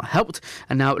injuries have not helped,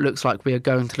 and now it looks like we are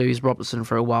going to lose Robertson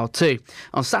for a while too.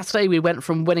 On Saturday, we went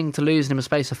from winning to losing in a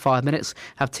space of 5 minutes.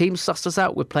 Have teams sussed us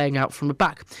out? We're playing out from the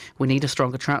back. We need a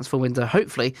stronger transfer window,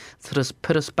 hopefully, to just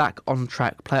put us back on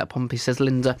track. Play at Pompey, says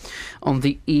Linda on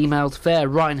the emails there.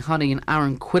 Ryan Honey and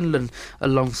Aaron Quinlan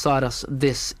alongside us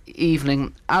this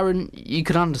evening. Aaron, you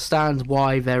can understand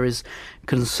why there is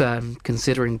concern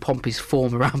considering Pompey's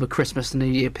form around the Christmas and New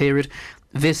Year period.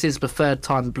 This is the 3rd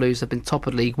time the Blues have been top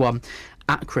of League One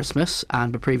at Christmas,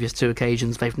 and the previous 2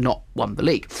 occasions they've not won the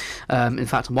league. In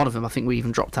fact, on one of them I think we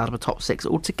even dropped out of the top 6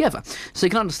 altogether. So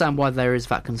you can understand why there is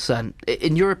that concern.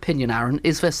 In your opinion, Aaron,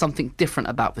 is there something different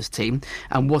about this team,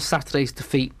 and was Saturday's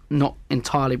defeat not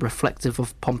entirely reflective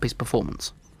of Pompey's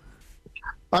performance?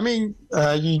 I mean,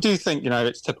 you do think,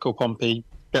 it's typical Pompey,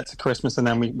 get to Christmas and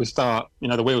then we start,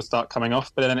 the wheels start coming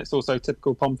off, but then it's also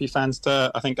typical Pompey fans to,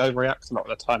 I think, overreact a lot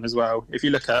of the time as well. If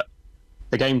you look at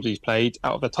the games we've played,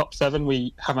 out of the top 7,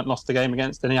 we haven't lost a game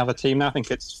against any other team now. I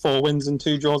think it's 4 wins and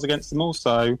 2 draws against them all,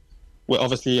 so we're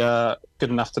obviously good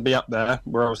enough to be up there.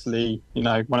 We're obviously,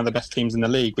 one of the best teams in the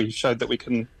league. We've showed that we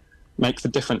can make the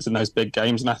difference in those big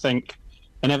games, and I think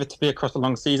inevitably across a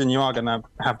long season you are going to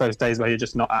have those days where you're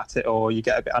just not at it or you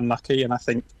get a bit unlucky, and I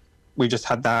think we just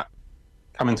had that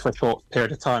come into a short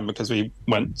period of time because we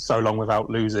went so long without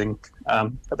losing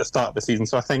at the start of the season.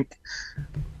 So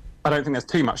I don't think there's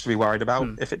too much to be worried about.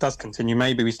 If it does continue,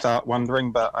 maybe we start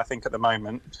wondering, but I think at the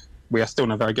moment we are still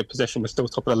in a very good position. We're still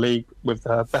top of the league with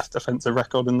the best defensive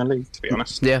record in the league, to be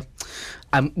honest. Yeah.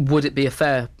 Would it be a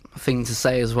fair thing to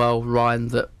say as well, Ryan,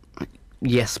 that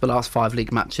yes, the last 5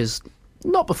 league matches,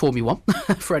 not the form you want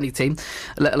for any team,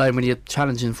 let alone when you're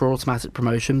challenging for automatic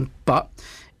promotion, but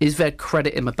is there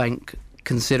credit in the bank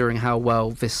considering how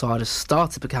well this side has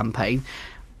started the campaign?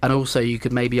 And also you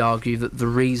could maybe argue that the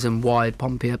reason why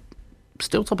Pompey are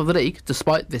still top of the league,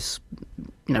 despite this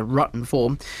rut in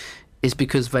form, is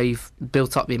because they've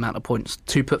built up the amount of points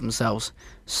to put themselves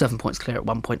 7 points clear at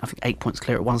one point, I think 8 points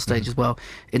clear at one stage as well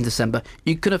in December.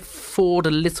 You can afford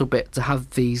a little bit to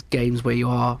have these games where you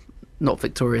are not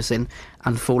victorious in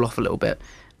and fall off a little bit.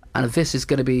 And if this is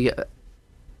going to be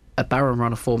a barren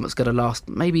run of form that's going to last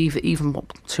maybe even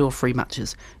 2 or 3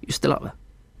 matches, you're still up there.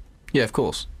 Yeah, of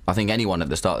course. I think anyone at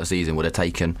the start of the season would have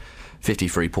taken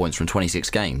 53 points from 26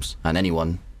 games, and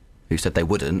anyone who said they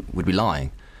wouldn't would be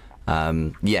lying.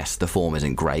 Yes, the form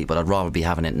isn't great, but I'd rather be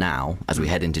having it now as we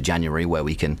head into January, where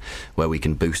we can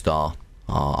boost our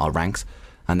ranks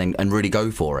and really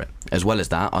go for it. As well as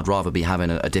that, I'd rather be having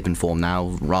a dip in form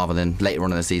now rather than later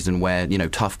on in the season where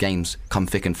tough games come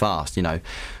thick and fast.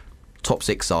 Top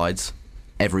 6 sides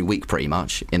every week pretty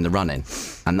much in the run-in,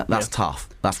 and that's tough.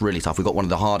 That's really tough. We've got one of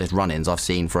the hardest run-ins I've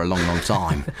seen for a long, long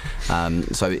time.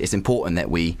 So it's important that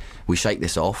we shake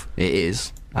this off. It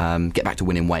is. Get back to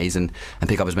winning ways and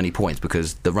pick up as many points,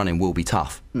 because the run-in will be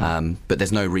tough. But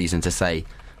there's no reason to say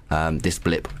this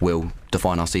blip will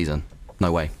define our season.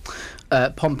 No way.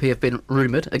 Pompey have been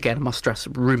rumoured, again I must stress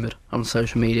rumoured on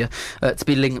social media, to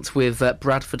be linked with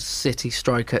Bradford City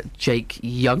striker Jake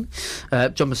Young.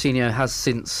 John Mousinho has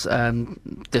since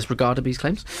disregarded these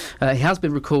claims. He has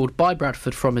been recalled by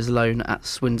Bradford from his loan at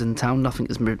Swindon Town. Nothing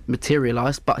has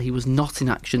materialised, but he was not in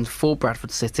action for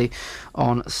Bradford City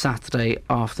on Saturday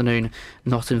afternoon,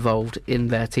 not involved in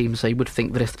their team. So you would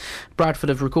think that if Bradford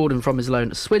have recalled him from his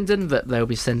loan at Swindon, that they'll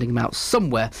be sending him out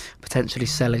somewhere, potentially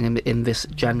selling him in this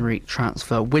January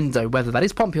transfer window. Whether that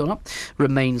is Pompey or not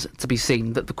remains to be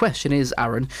seen. But the question is,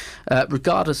 Aaron,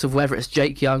 regardless of whether it's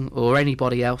Jake Young or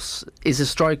anybody else, is a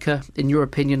striker, in your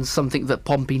opinion, something that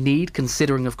Pompey need,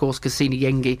 considering, of course, Cassini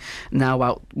Yengi now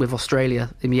out with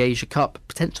Australia in the Asia Cup,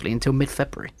 potentially until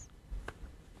mid-February?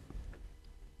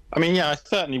 I mean, yeah, I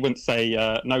certainly wouldn't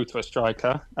say no to a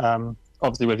striker.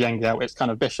 Obviously, with Yengi out, it's kind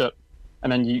of Bishop,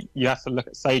 and then you have to look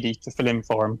at Sadie to fill in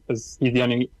for him, because he's the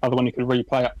only other one who could really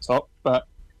play up top. But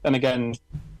then again,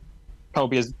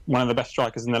 Colby is one of the best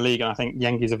strikers in the league, and I think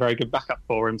Yengi's a very good backup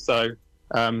for him. So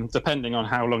depending on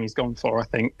how long he's gone for, I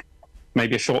think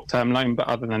maybe a short-term loan. But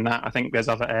other than that, I think there's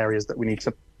other areas that we need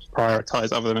to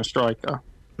prioritise other than a striker.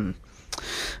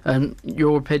 And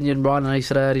your opinion, Ryan, I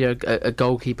said earlier, a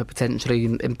goalkeeper potentially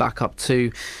in backup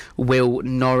to Will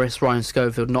Norris, Ryan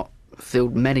Schofield, not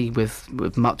filled many with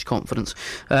much confidence.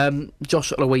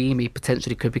 Josh Oluwayemi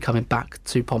potentially could be coming back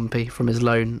to Pompey from his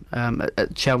loan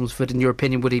at Chelmsford. In your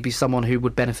opinion, would he be someone who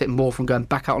would benefit more from going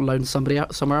back out on loan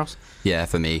somewhere else? Yeah,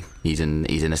 for me, he's in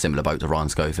a similar boat to Ryan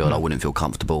Schofield. I wouldn't feel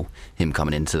comfortable him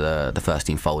coming into the first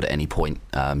team fold at any point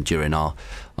during our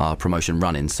promotion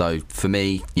run-in. So for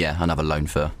me, yeah, another loan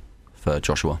for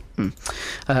Joshua.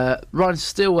 Ryan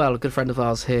Stillwell, a good friend of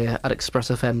ours here at Express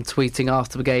FM, tweeting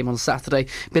after the game on Saturday,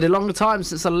 been a long time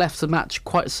since I left the match,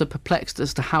 quite so perplexed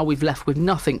as to how we've left with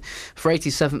nothing. For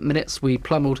 87 minutes we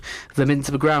pummeled them into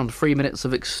the ground. 3 minutes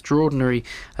of extraordinary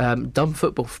dumb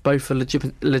football, both a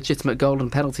legitimate goal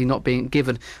and penalty not being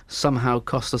given, somehow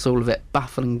cost us all of it.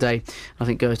 Baffling day. I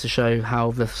think goes to show how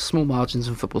the small margins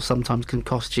in football sometimes can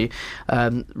cost you.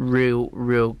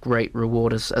 Real great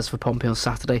reward as for Pompey on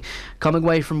Saturday, coming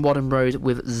away from Wadham Road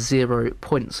with 0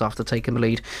 points after taking the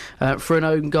lead for an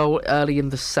own goal early in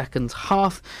the second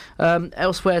half.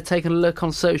 Elsewhere, taking a look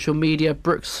on social media,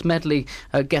 Brooks Smedley,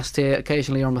 a guest here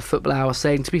occasionally on the Football Hour,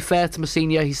 saying, to be fair to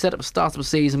Mousinho, he said at the start of the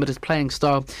season with his playing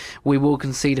style, we will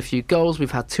concede a few goals. We've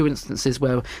had 2 instances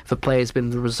where the play has been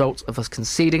the result of us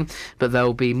conceding, but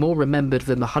they'll be more remembered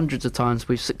than the hundreds of times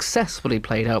we've successfully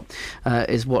played out,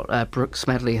 is what Brooks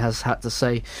Smedley has had to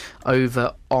say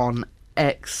over on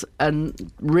X.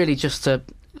 And really, just to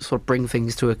sort of bring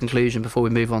things to a conclusion before we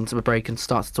move on to the break and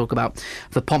start to talk about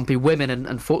the Pompey women, and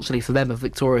unfortunately for them, a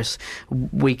victorious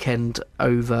weekend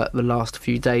over the last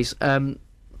few days.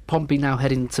 Pompey now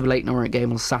heading to the Leyton Orient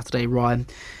game on Saturday, Ryan,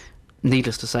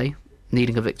 needless to say,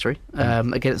 needing a victory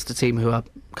against a team who are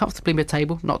comfortably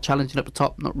mid-table, not challenging at the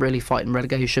top, not really fighting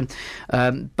relegation,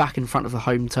 back in front of the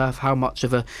home turf. How much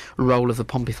of a role have the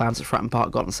Pompey fans at Fratton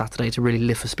Park got on Saturday to really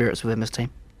lift the spirits within this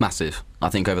team? Massive. I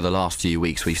think over the last few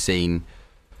weeks we've seen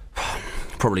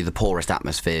probably the poorest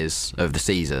atmospheres of the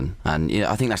season, and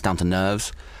I think that's down to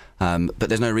nerves, but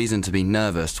there's no reason to be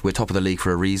nervous. We're top of the league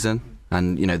for a reason,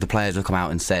 and the players have come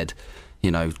out and said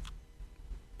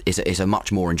it's a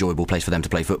much more enjoyable place for them to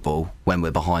play football when we're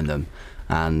behind them,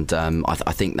 and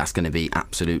I think that's going to be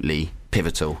absolutely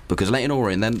pivotal, because Leyton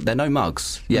Orient, they're no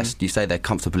mugs. Yes, you say they're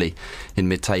comfortably in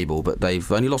mid-table, but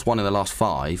they've only lost 1 in the last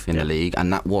 5 in the league,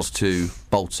 and that was to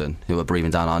Bolton, who are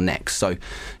breathing down our necks. So,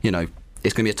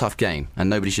 it's going to be a tough game,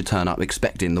 and nobody should turn up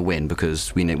expecting the win,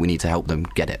 because we need to help them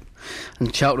get it.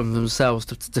 And Cheltenham themselves,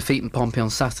 defeating Pompey on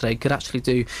Saturday, could actually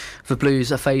do the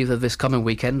Blues a favour this coming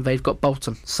weekend. They've got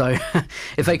Bolton, so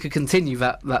if they could continue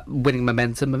that winning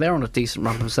momentum, and they're on a decent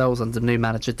run themselves under new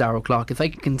manager Darryl Clark, if they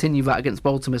could continue that against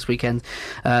Bolton this weekend,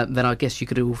 then I guess you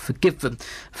could all forgive them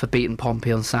for beating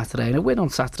Pompey on Saturday. And a win on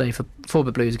Saturday for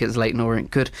the Blues against Leyton Orient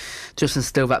could just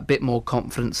instill that bit more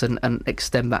confidence and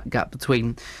extend that gap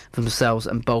between themselves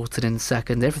and Bolton in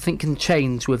second. Everything can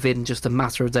change within just a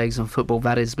matter of days in football.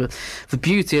 That is the the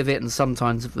beauty of it, and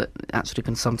sometimes it actually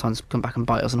can sometimes come back and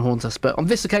bite us and haunt us. But on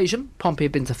this occasion, Pompey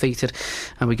have been defeated,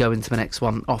 and we go into the next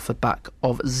one off the back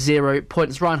of 0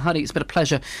 points. Ryan Honey, it's been a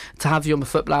pleasure to have you on the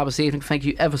Football Hour this evening. Thank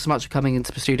you ever so much for coming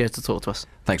into the studio to talk to us.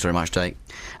 Thanks very much, Jake.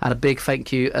 And a big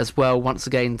thank you as well once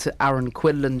again to Aaron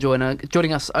Quinlan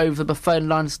joining us over the phone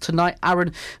lines tonight.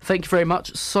 Aaron, thank you very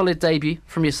much. Solid debut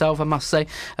from yourself, I must say,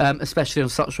 especially on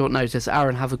such short notice.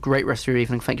 Aaron, have a great rest of your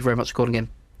evening. Thank you very much for calling in.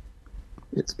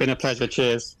 It's been a pleasure.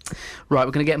 Cheers. Right,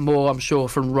 we're going to get more, I'm sure,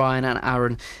 from Ryan and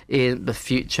Aaron in the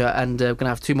future, and we're going to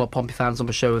have 2 more Pompey fans on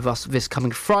the show with us this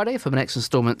coming Friday for the next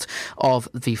instalment of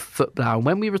the Football Hour.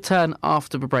 When we return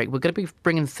after the break, we're going to be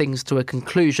bringing things to a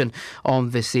conclusion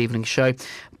on this evening's show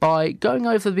by going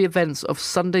over the events of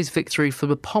Sunday's victory for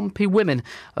the Pompey Women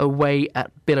away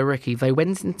at Billericay. They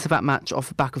went into that match off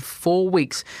the back of 4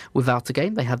 weeks without a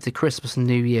game. They had the Christmas and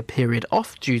New Year period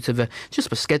off due to the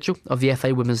schedule of the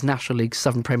FA Women's National League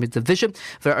Southern Premier Division.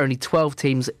 There are only 12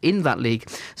 teams in that league,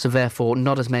 so therefore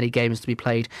not as many games to be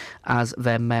played as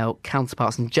their male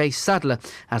counterparts. And Jay Sadler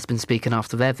has been speaking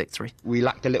after their victory. We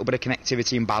lacked a little bit of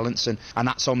connectivity and balance, and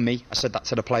that's on me. I said that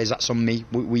to the players, that's on me.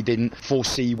 We didn't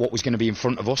foresee what was going to be in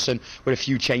front of us, and with a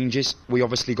few changes, we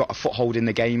obviously got a foothold in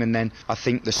the game, and then I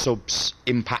think the subs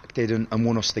impacted and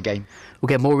won us the game. We'll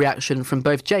get more reaction from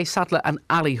both Jay Sadler and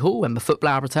Ali Hall when the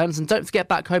Football Hour returns. And don't forget,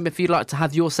 back home, if you'd like to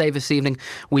have your say this evening,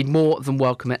 we'd more than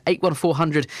welcome it.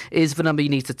 81400 is the number you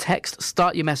need to text.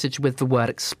 Start your message with the word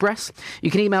Express. You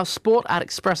can email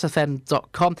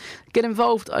sport@expressfm.com. Get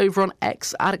involved over on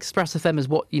X @ExpressFM is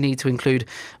what you need to include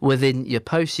within your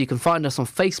posts. You can find us on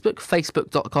Facebook,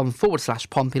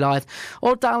 facebook.com/Pompey Live,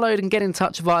 or download and get in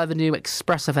touch via the new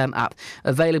Express FM app,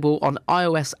 available on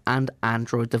iOS and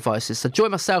Android devices. So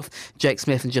join myself, Jake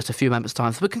Smith, in just a few moments'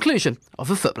 time for the conclusion of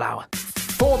the Football Hour.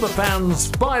 For the fans,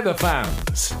 by the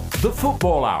fans. The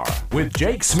Football Hour with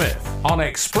Jake Smith on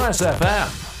Express FM.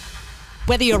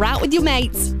 Whether you're out with your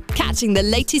mates, catching the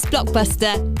latest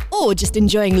blockbuster, or just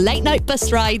enjoying late-night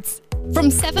bus rides, from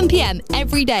 7 p.m.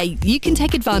 every day, you can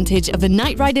take advantage of a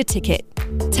Night Rider ticket,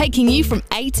 taking you from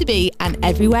A to B and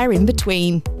everywhere in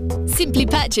between. Simply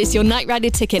purchase your Night Rider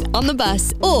ticket on the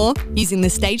bus or using the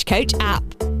Stagecoach app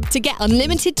to get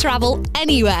unlimited travel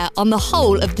anywhere on the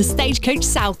whole of the Stagecoach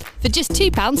South for just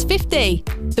 £2.50.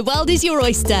 The world is your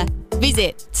oyster.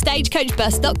 Visit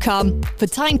stagecoachbus.com for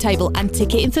timetable and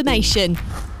ticket information.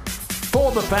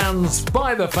 For the fans,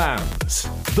 by the fans.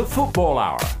 The Football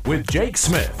Hour with Jake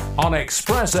Smith on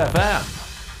Express FM.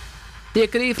 Yeah,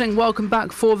 good evening. Welcome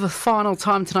back for the final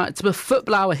time tonight to the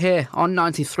Football Hour here on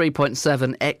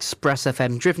 93.7 Express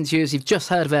FM. Driven to you, as you've just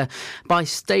heard there, by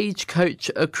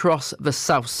Stagecoach across the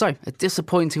south. So, a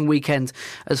disappointing weekend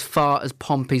as far as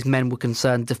Pompey's men were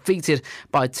concerned. Defeated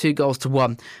by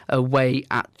 2-1 away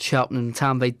at Cheltenham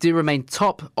Town. They do remain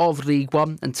top of League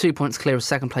One and 2 points clear of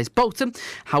second place Bolton.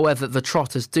 However, the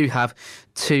Trotters do have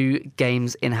 2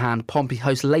 games in hand. Pompey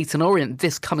host Leyton Orient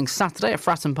this coming Saturday at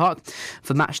Fratton Park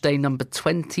for match day number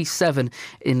 27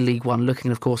 in League One,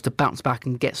 looking of course to bounce back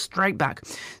and get straight back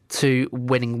to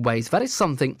winning ways. That is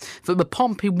something that the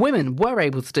Pompey women were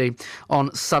able to do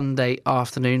on Sunday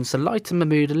afternoon, so lighten the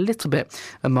mood a little bit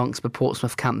amongst the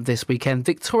Portsmouth camp this weekend.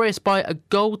 Victorious by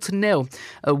 1-0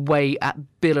 away at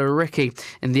Billericay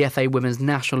in the FA Women's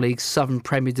National League Southern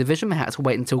Premier Division. They had to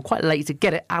wait until quite late to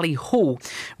get it. Ali Hall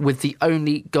with the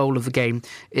only goal of the game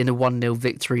in a 1-0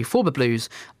 victory for the Blues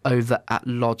over at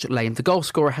Lodge Lane. The goal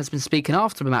scorer has been speaking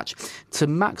after the match to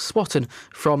Max Swatton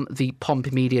from the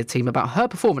Pompey media team about her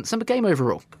performance and the game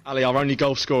overall. Ali, our only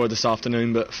goal scorer this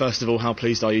afternoon, but first of all, how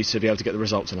pleased are you to be able to get the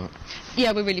result tonight?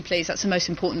 Yeah, we're really pleased. That's the most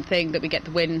important thing, that we get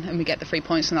the win and we get the 3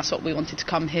 points, and that's what we wanted to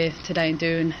come here today and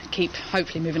do and keep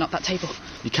hopefully moving up that table.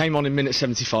 You came on in minute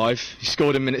 75, you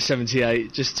scored in minute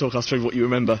 78. Just talk us through what you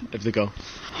remember of the goal.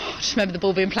 I just remember the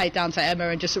ball being played down to Emma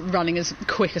and just running as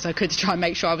quick as I could to try and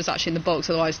make sure I was actually in the box,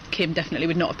 otherwise Kim definitely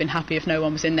would not have been happy if no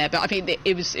one was in there. But I think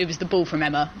it was the ball from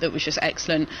Emma that was just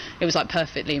excellent. It was like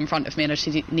perfectly in front of me and I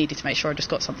just needed to make sure I just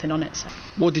got something on it. So.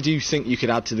 What did you think you could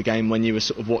add to the game when you were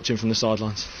sort of watching from the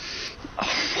sidelines?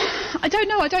 I don't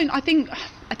know. I think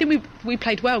we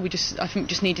played well. I think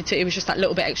just needed to. It was just that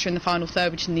little bit extra in the final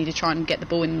third. We just needed to try and get the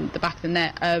ball in the back of the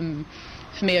net.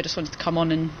 For me, I just wanted to come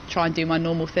on and try and do my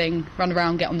normal thing, run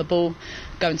around, get on the ball,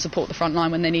 go and support the front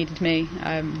line when they needed me.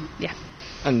 Yeah.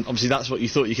 And obviously that's what you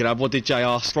thought you could have. What did Jay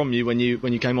ask from you when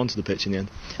you came onto the pitch in the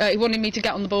end? He wanted me to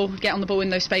get on the ball in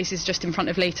those spaces just in front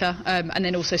of Lita, and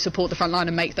then also support the front line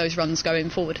and make those runs going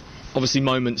forward. Obviously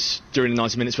moments during the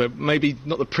 90 minutes where maybe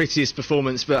not the prettiest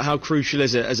performance, but how crucial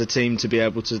is it as a team to be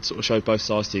able to sort of show both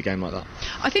sides to a game like that?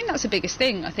 I think that's the biggest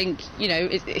thing. I think,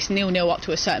 it's 0-0 up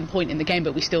to a certain point in the game,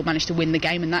 but we still managed to win the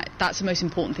game, and that's the most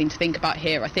important thing to think about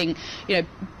here. I think,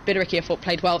 Billericay, I thought,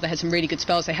 played well. They had some really good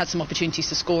spells. They had some opportunities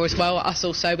to score as well. Us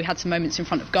also, we had some moments in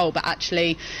front of goal, but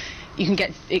actually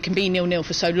it can be 0-0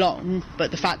 for so long,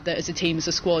 but the fact that as a team, as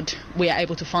a squad, we are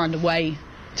able to find a way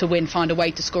to win, find a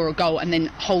way to score a goal and then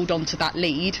hold on to that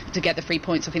lead to get the 3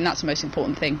 points, I think that's the most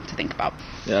important thing to think about.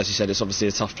 Yeah, as you said, it's obviously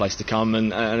a tough place to come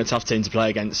and a tough team to play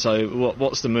against, so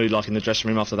what's the mood like in the dressing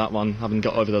room after that one, having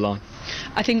got over the line?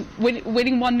 I think winning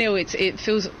 1-0, it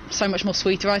feels so much more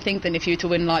sweeter, I think, than if you were to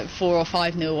win like 4 or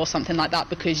 5-0 or something like that,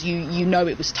 because you know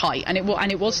it was tight, and it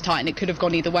was tight, and it could have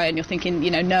gone either way, and you're thinking,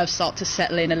 nerves start to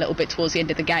settle in a little bit towards the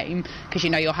end of the game, because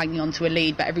you're hanging on to a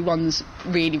lead, but everyone's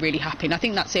really, really happy, and I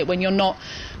think that's it. When you're not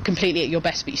completely at your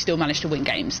best but you still manage to win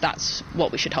games, that's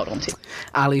what we should hold on to.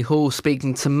 Ali Hall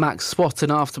speaking to Max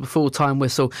Swatton after the full-time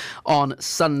whistle on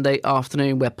Sunday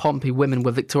afternoon, where Pompey Women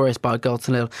were victorious by a goal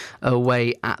to nil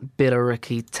away at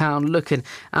Billericay Town. Looking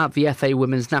at the FA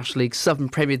Women's National League Southern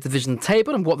Premier Division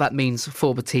table and what that means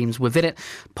for the teams within it.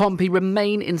 Pompey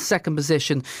remain in second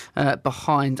position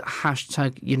behind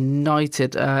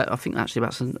 #United. I think actually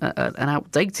that's an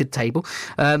outdated table.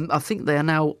 I think they are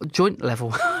now joint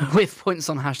level with points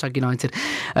on #United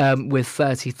with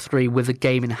 33, with a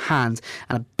game in hand,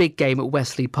 and a big game at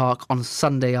Wesley Park on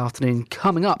Sunday afternoon.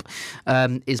 Coming up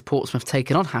is Portsmouth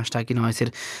taking on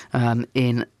 #United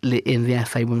in the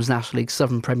FA Women's National League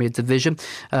Southern Premier Division.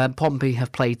 Pompey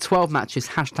have played 12 matches, #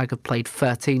 have played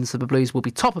 13, so the Blues will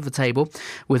be top of the table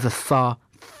with a far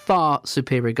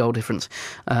superior goal difference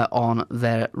on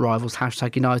their rivals.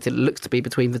 #United looks to be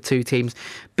between the two teams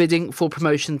bidding for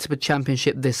promotion to the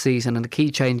Championship this season, and the key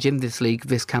change in this league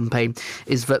this campaign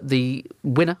is that the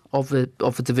winner of the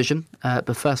division,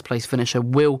 the first place finisher,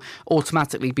 will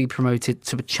automatically be promoted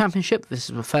to the Championship. This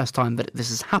is the first time that this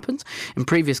has happened. In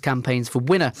previous campaigns, the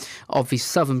winner of the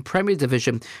Southern Premier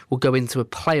Division will go into a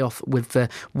playoff with the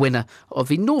winner of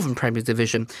the Northern Premier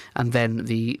Division, and then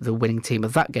the winning team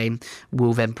of that game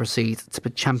will then proceed to the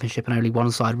Championship, and only one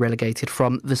side relegated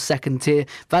from the second tier.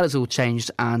 That has all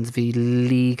changed, and the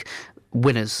league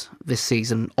winners this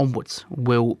season onwards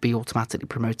will be automatically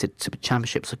promoted to the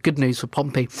Championship. So good news for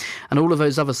Pompey and all of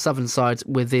those other southern sides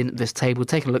within this table.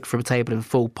 Taking a look through the table in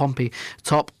full, Pompey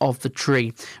top of the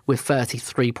tree with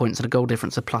 33 points and a goal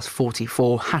difference of plus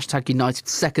 44. #United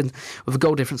second with a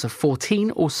goal difference of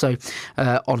 14, also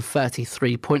on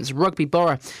 33 points. Rugby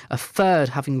Borough a third,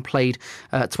 having played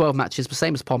 12 matches, the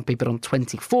same as Pompey, but on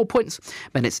 24 points.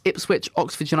 Then it's Ipswich,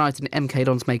 Oxford United and MK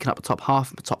Dons making up the top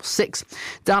half, the top 6.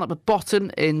 Down at the bottom,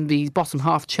 in the bottom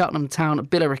half, Cheltenham Town,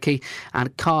 Billericay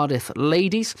and Cardiff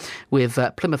Ladies, with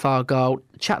Plymouth Argyle,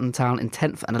 Cheltenham Town in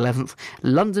 10th and 11th.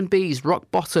 London Bees rock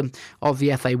bottom of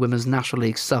the FA Women's National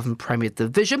League Southern Premier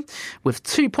Division, with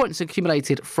 2 points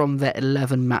accumulated from their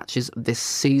 11 matches this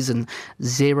season.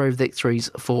 0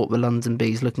 victories for the London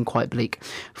Bees, looking quite bleak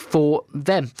for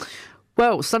them.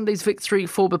 Well, Sunday's victory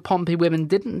for the Pompey Women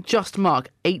didn't just mark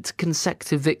 8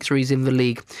 consecutive victories in the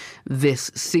league this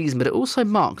season, but it also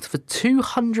marked the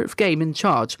 200th game in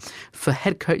charge for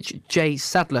head coach Jay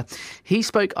Sadler. He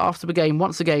spoke after the game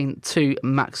once again to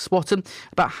Max Swatton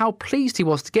about how pleased he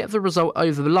was to get the result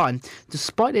over the line,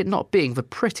 despite it not being the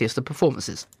prettiest of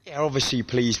performances. Yeah, obviously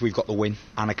pleased we've got the win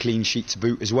and a clean sheet to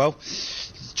boot as well.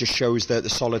 Just shows the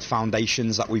solid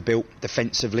foundations that we built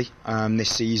defensively this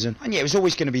season. And yeah, it was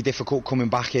always going to be difficult coming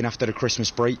back in after the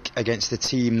Christmas break against a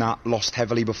team that lost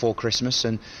heavily before Christmas,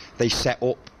 and they set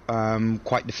up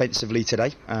quite defensively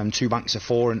today. 2 banks of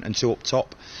 4 and 2 up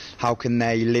top. How can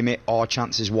they limit our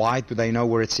chances wide? But they know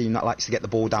we're a team that likes to get the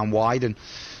ball down wide, and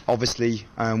obviously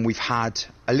we've had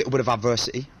a little bit of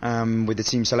adversity with the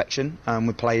team selection,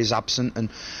 with players absent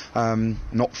and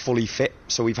not fully fit,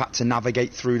 so we've had to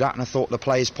navigate through that, and I thought the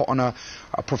players put on a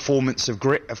performance of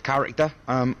grit, of character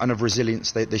and of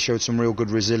resilience. They showed some real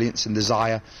good resilience and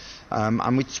desire,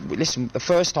 and we listen, the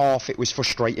first half it was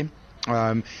frustrating.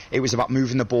 It was about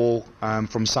moving the ball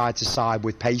from side to side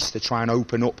with pace to try and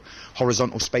open up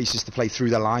horizontal spaces to play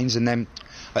through the lines, and then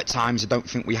at times I don't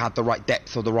think we had the right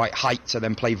depth or the right height to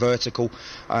then play vertical,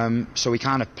 so we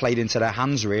kind of played into their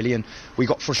hands really, and we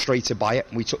got frustrated by it.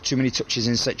 We took too many touches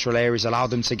in central areas, allowed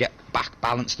them to get back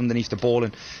balanced underneath the ball,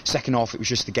 and second half it was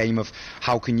just a game of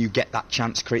how can you get that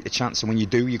chance, create the chance, and when you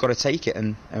do, you've got to take it,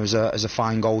 and it was a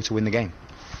fine goal to win the game.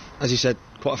 As you said,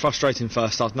 quite a frustrating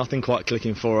first half, nothing quite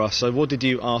clicking for us. So what did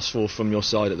you ask for from your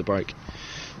side at the break?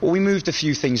 Well, we moved a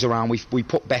few things around. We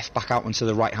put Beth back out onto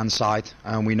the right-hand side,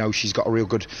 and we know she's got a real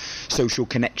good social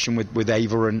connection with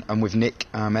Ava and with Nick.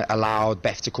 It allowed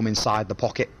Beth to come inside the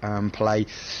pocket, play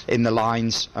in the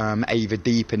lines, Ava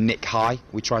deep and Nick high.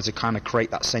 We tried to kind of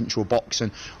create that central box,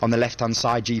 and on the left-hand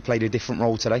side, G played a different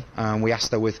role today. We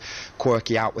asked her, with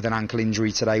Quirky out with an ankle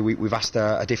injury today, we've asked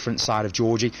her a different side of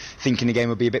Georgie, thinking the game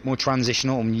would be a bit more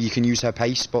transitional and you can use her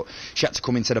pace, but she had to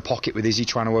come into the pocket with Izzy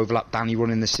trying to overlap Danny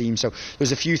running the seam. So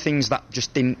there's a few things that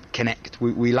just didn't connect.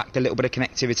 We lacked a little bit of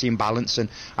connectivity and balance, and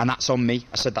that's on me.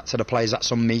 I said that to the players, that's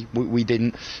on me. We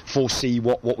didn't foresee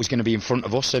what was going to be in front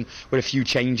of us, and with a few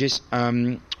changes,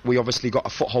 we obviously got a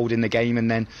foothold in the game,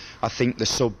 and then I think the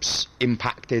subs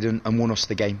impacted and won us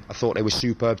the game. I thought they were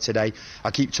superb today.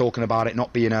 I keep talking about it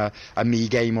not being a me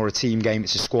game or a team game,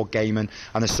 it's a squad game, and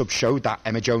the subs showed that.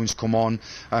 Emma Jones come on,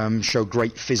 showed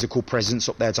great physical presence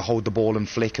up there to hold the ball and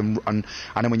flick, and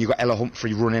then when you got Ella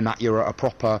Humphrey running at you, a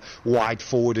proper wide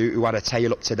forward who had a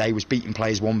tail up today, was beating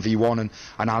players 1v1,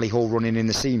 and Ali Hall running in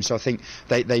the seam. So I think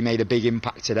they made a big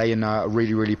impact today, and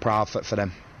really, really proud for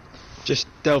them. Just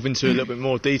delve into a little bit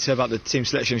more detail about the team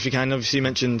selection if you can. Obviously you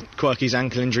mentioned Quirky's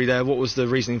ankle injury there. What was the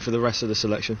reasoning for the rest of the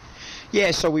selection? Yeah,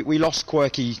 so we lost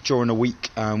Quirky during a week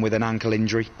with an ankle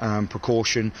injury,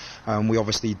 precaution. We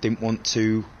obviously didn't want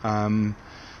to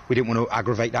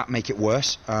aggravate that, make it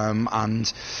worse,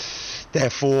 and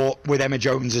therefore, with Emma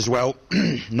Jones as well,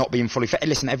 not being fully fit.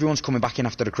 Listen, everyone's coming back in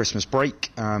after the Christmas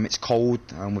break. It's cold,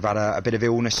 and we've had a bit of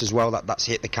illness as well that's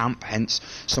hit the camp. Hence,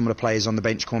 some of the players on the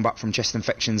bench coming back from chest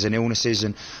infections and illnesses,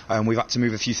 and we've had to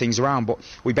move a few things around. But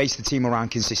we based the team around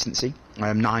consistency.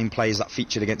 9 players that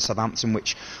featured against Southampton,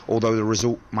 which, although the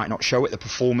result might not show it, the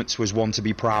performance was one to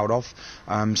be proud of.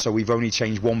 So we've only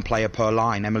changed 1 player per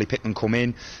line. Emily Pittman come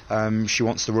in. She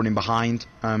wants to run in behind.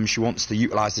 She wants to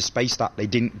utilise the space that they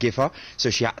didn't give her.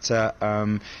 So she had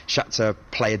to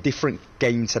play a different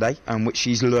game today, which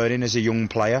she's learning as a young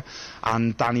player.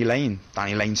 And Danny Lane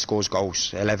scores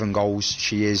goals, 11 goals.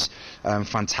 She is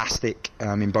fantastic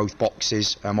in both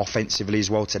boxes, offensively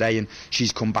as well today, and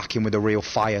she's come back in with a real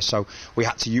fire. So we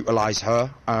had to utilise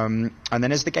her. And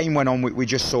then as the game went on, we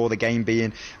just saw the game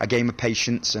being a game of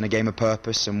patience and a game of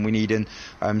purpose, and we needed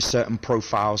certain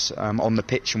profiles on the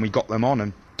pitch, and we got them on.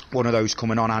 And one of those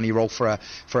coming on, Annie Roll, for a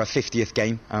 50th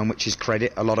game, which is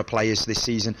credit. A lot of players this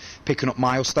season picking up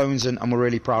milestones, and we're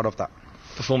really proud of that.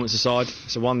 Performance aside,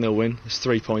 it's a 1-0 win, it's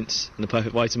 3 points, and the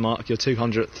perfect way to mark your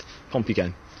 200th Pompey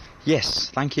game. Yes,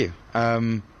 thank you.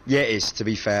 Yeah, it is, to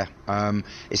be fair.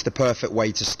 It's the perfect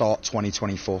way to start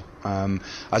 2024.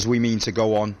 As we mean to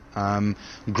go on,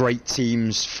 great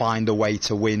teams find a way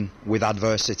to win with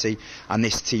adversity, and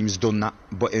this team's done that.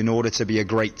 But in order to be a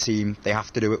great team, they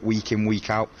have to do it week in, week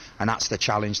out, and that's the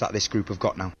challenge that this group have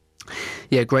got now.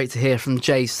 Yeah, great to hear from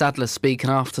Jay Sadler speaking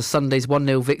after Sunday's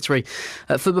 1-0 victory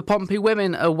for the Pompey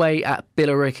Women away at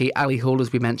Billericay. Ali Hall,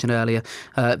 as we mentioned earlier,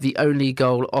 the only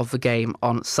goal of the game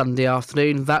on Sunday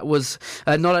afternoon. That was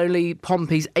not only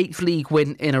Pompey's 8th league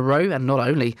win in a row, and not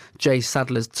only Jay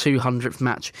Sadler's 200th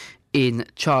match in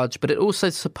charge, but it also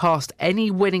surpassed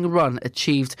any winning run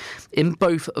achieved in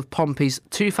both of Pompey's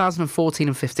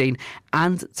 2014-15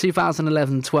 and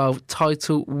 2011-12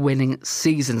 title winning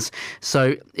seasons.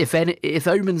 So if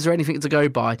omens are anything to go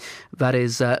by,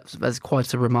 that's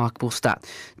quite a remarkable stat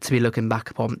to be looking back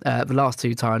upon. The last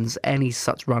 2 times any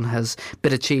such run has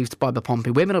been achieved by the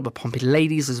Pompey Women, or the Pompey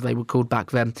Ladies as they were called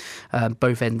back then,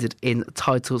 both ended in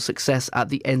title success at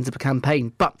the end of the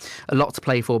campaign. But a lot to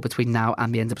play for between now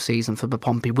and the end of the season for the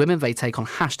Pompey Women. They take on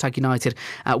 #United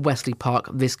at Wesley Park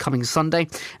this coming Sunday,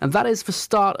 and that is the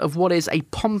start of what is a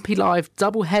Pompey Live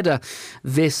double-header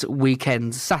this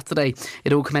weekend. Saturday,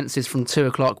 it all commences from 2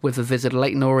 o'clock with a visit to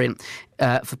Leyton Orient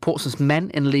for Portsmouth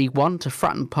men in League One to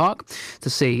Fratton Park to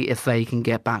see if they can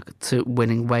get back to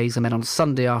winning ways. And then on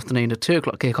Sunday afternoon, a 2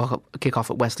 o'clock kick-off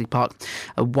at Wesley Park,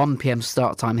 a 1 p.m.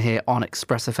 start time here on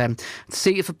Express FM to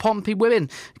see if the Pompey Women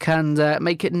can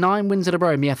make it 9 wins in a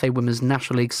row in the FA Women's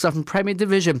National League Southern Premier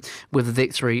Division with a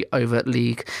victory over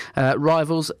league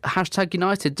rivals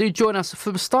 #United. Do join us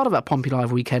for the start of that Pompey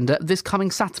Live weekend this coming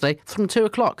Saturday from 2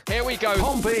 o'clock. Here we go.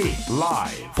 Pompey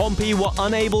Live. Pompey were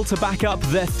unable to back up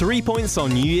their 3 points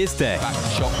on New Year's Day. Back to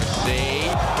shot to see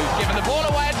who's given the ball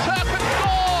away, and Sercombe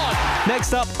scored!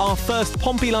 Next up, our first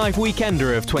Pompey Live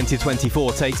weekender of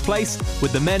 2024 takes place,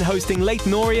 with the men hosting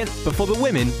Leyton Orient before the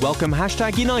women welcome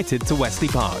 #United to Wesley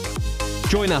Park.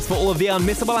 Join us for all of the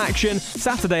unmissable action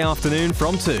Saturday afternoon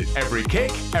from 2. Every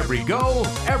kick, every goal,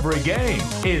 every game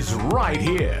is right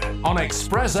here on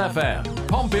Express FM,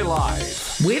 Pompey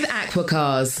Live. With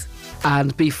Aquacars.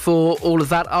 And before all of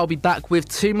that, I'll be back with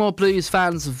two more Blues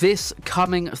fans this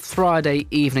coming Friday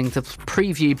evening to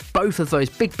preview both of those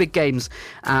big games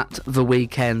at the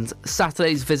weekend.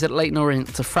 Saturday's visit Leyton Orient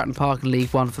to Fratton Park in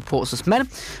League One for Portsmouth men,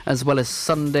 as well as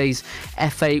Sunday's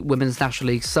FA Women's National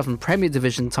League Southern Premier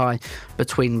Division tie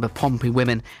between the Pompey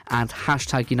Women and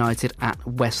 #United at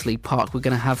Wesley Park. We're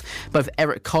going to have both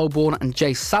Eric Colborne and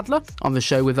Jay Sadler on the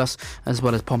show with us, as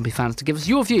well as Pompey fans, to give us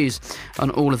your views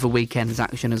on all of the weekend's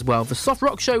action as well. The Soft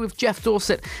Rock Show with Jeff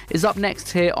Dorset is up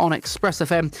next here on Express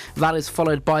FM. That is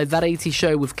followed by That 80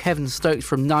 Show with Kevin Stokes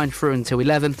from 9 through until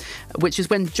 11, which is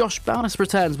when Josh Barnes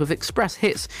returns with Express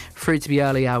Hits through to the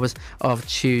early hours of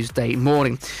Tuesday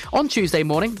morning. On Tuesday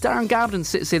morning, Darren Gowden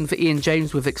sits in for Ian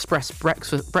James with Express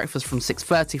Breakfast from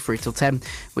 6:30 through till 10,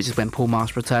 which is when Paul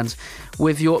Marsh returns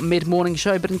with your mid-morning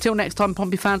show. But until next time,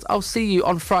 Pompey fans, I'll see you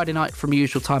on Friday night from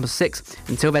usual time of 6.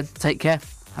 Until then, take care.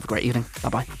 Have a great evening.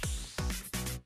 Bye-bye.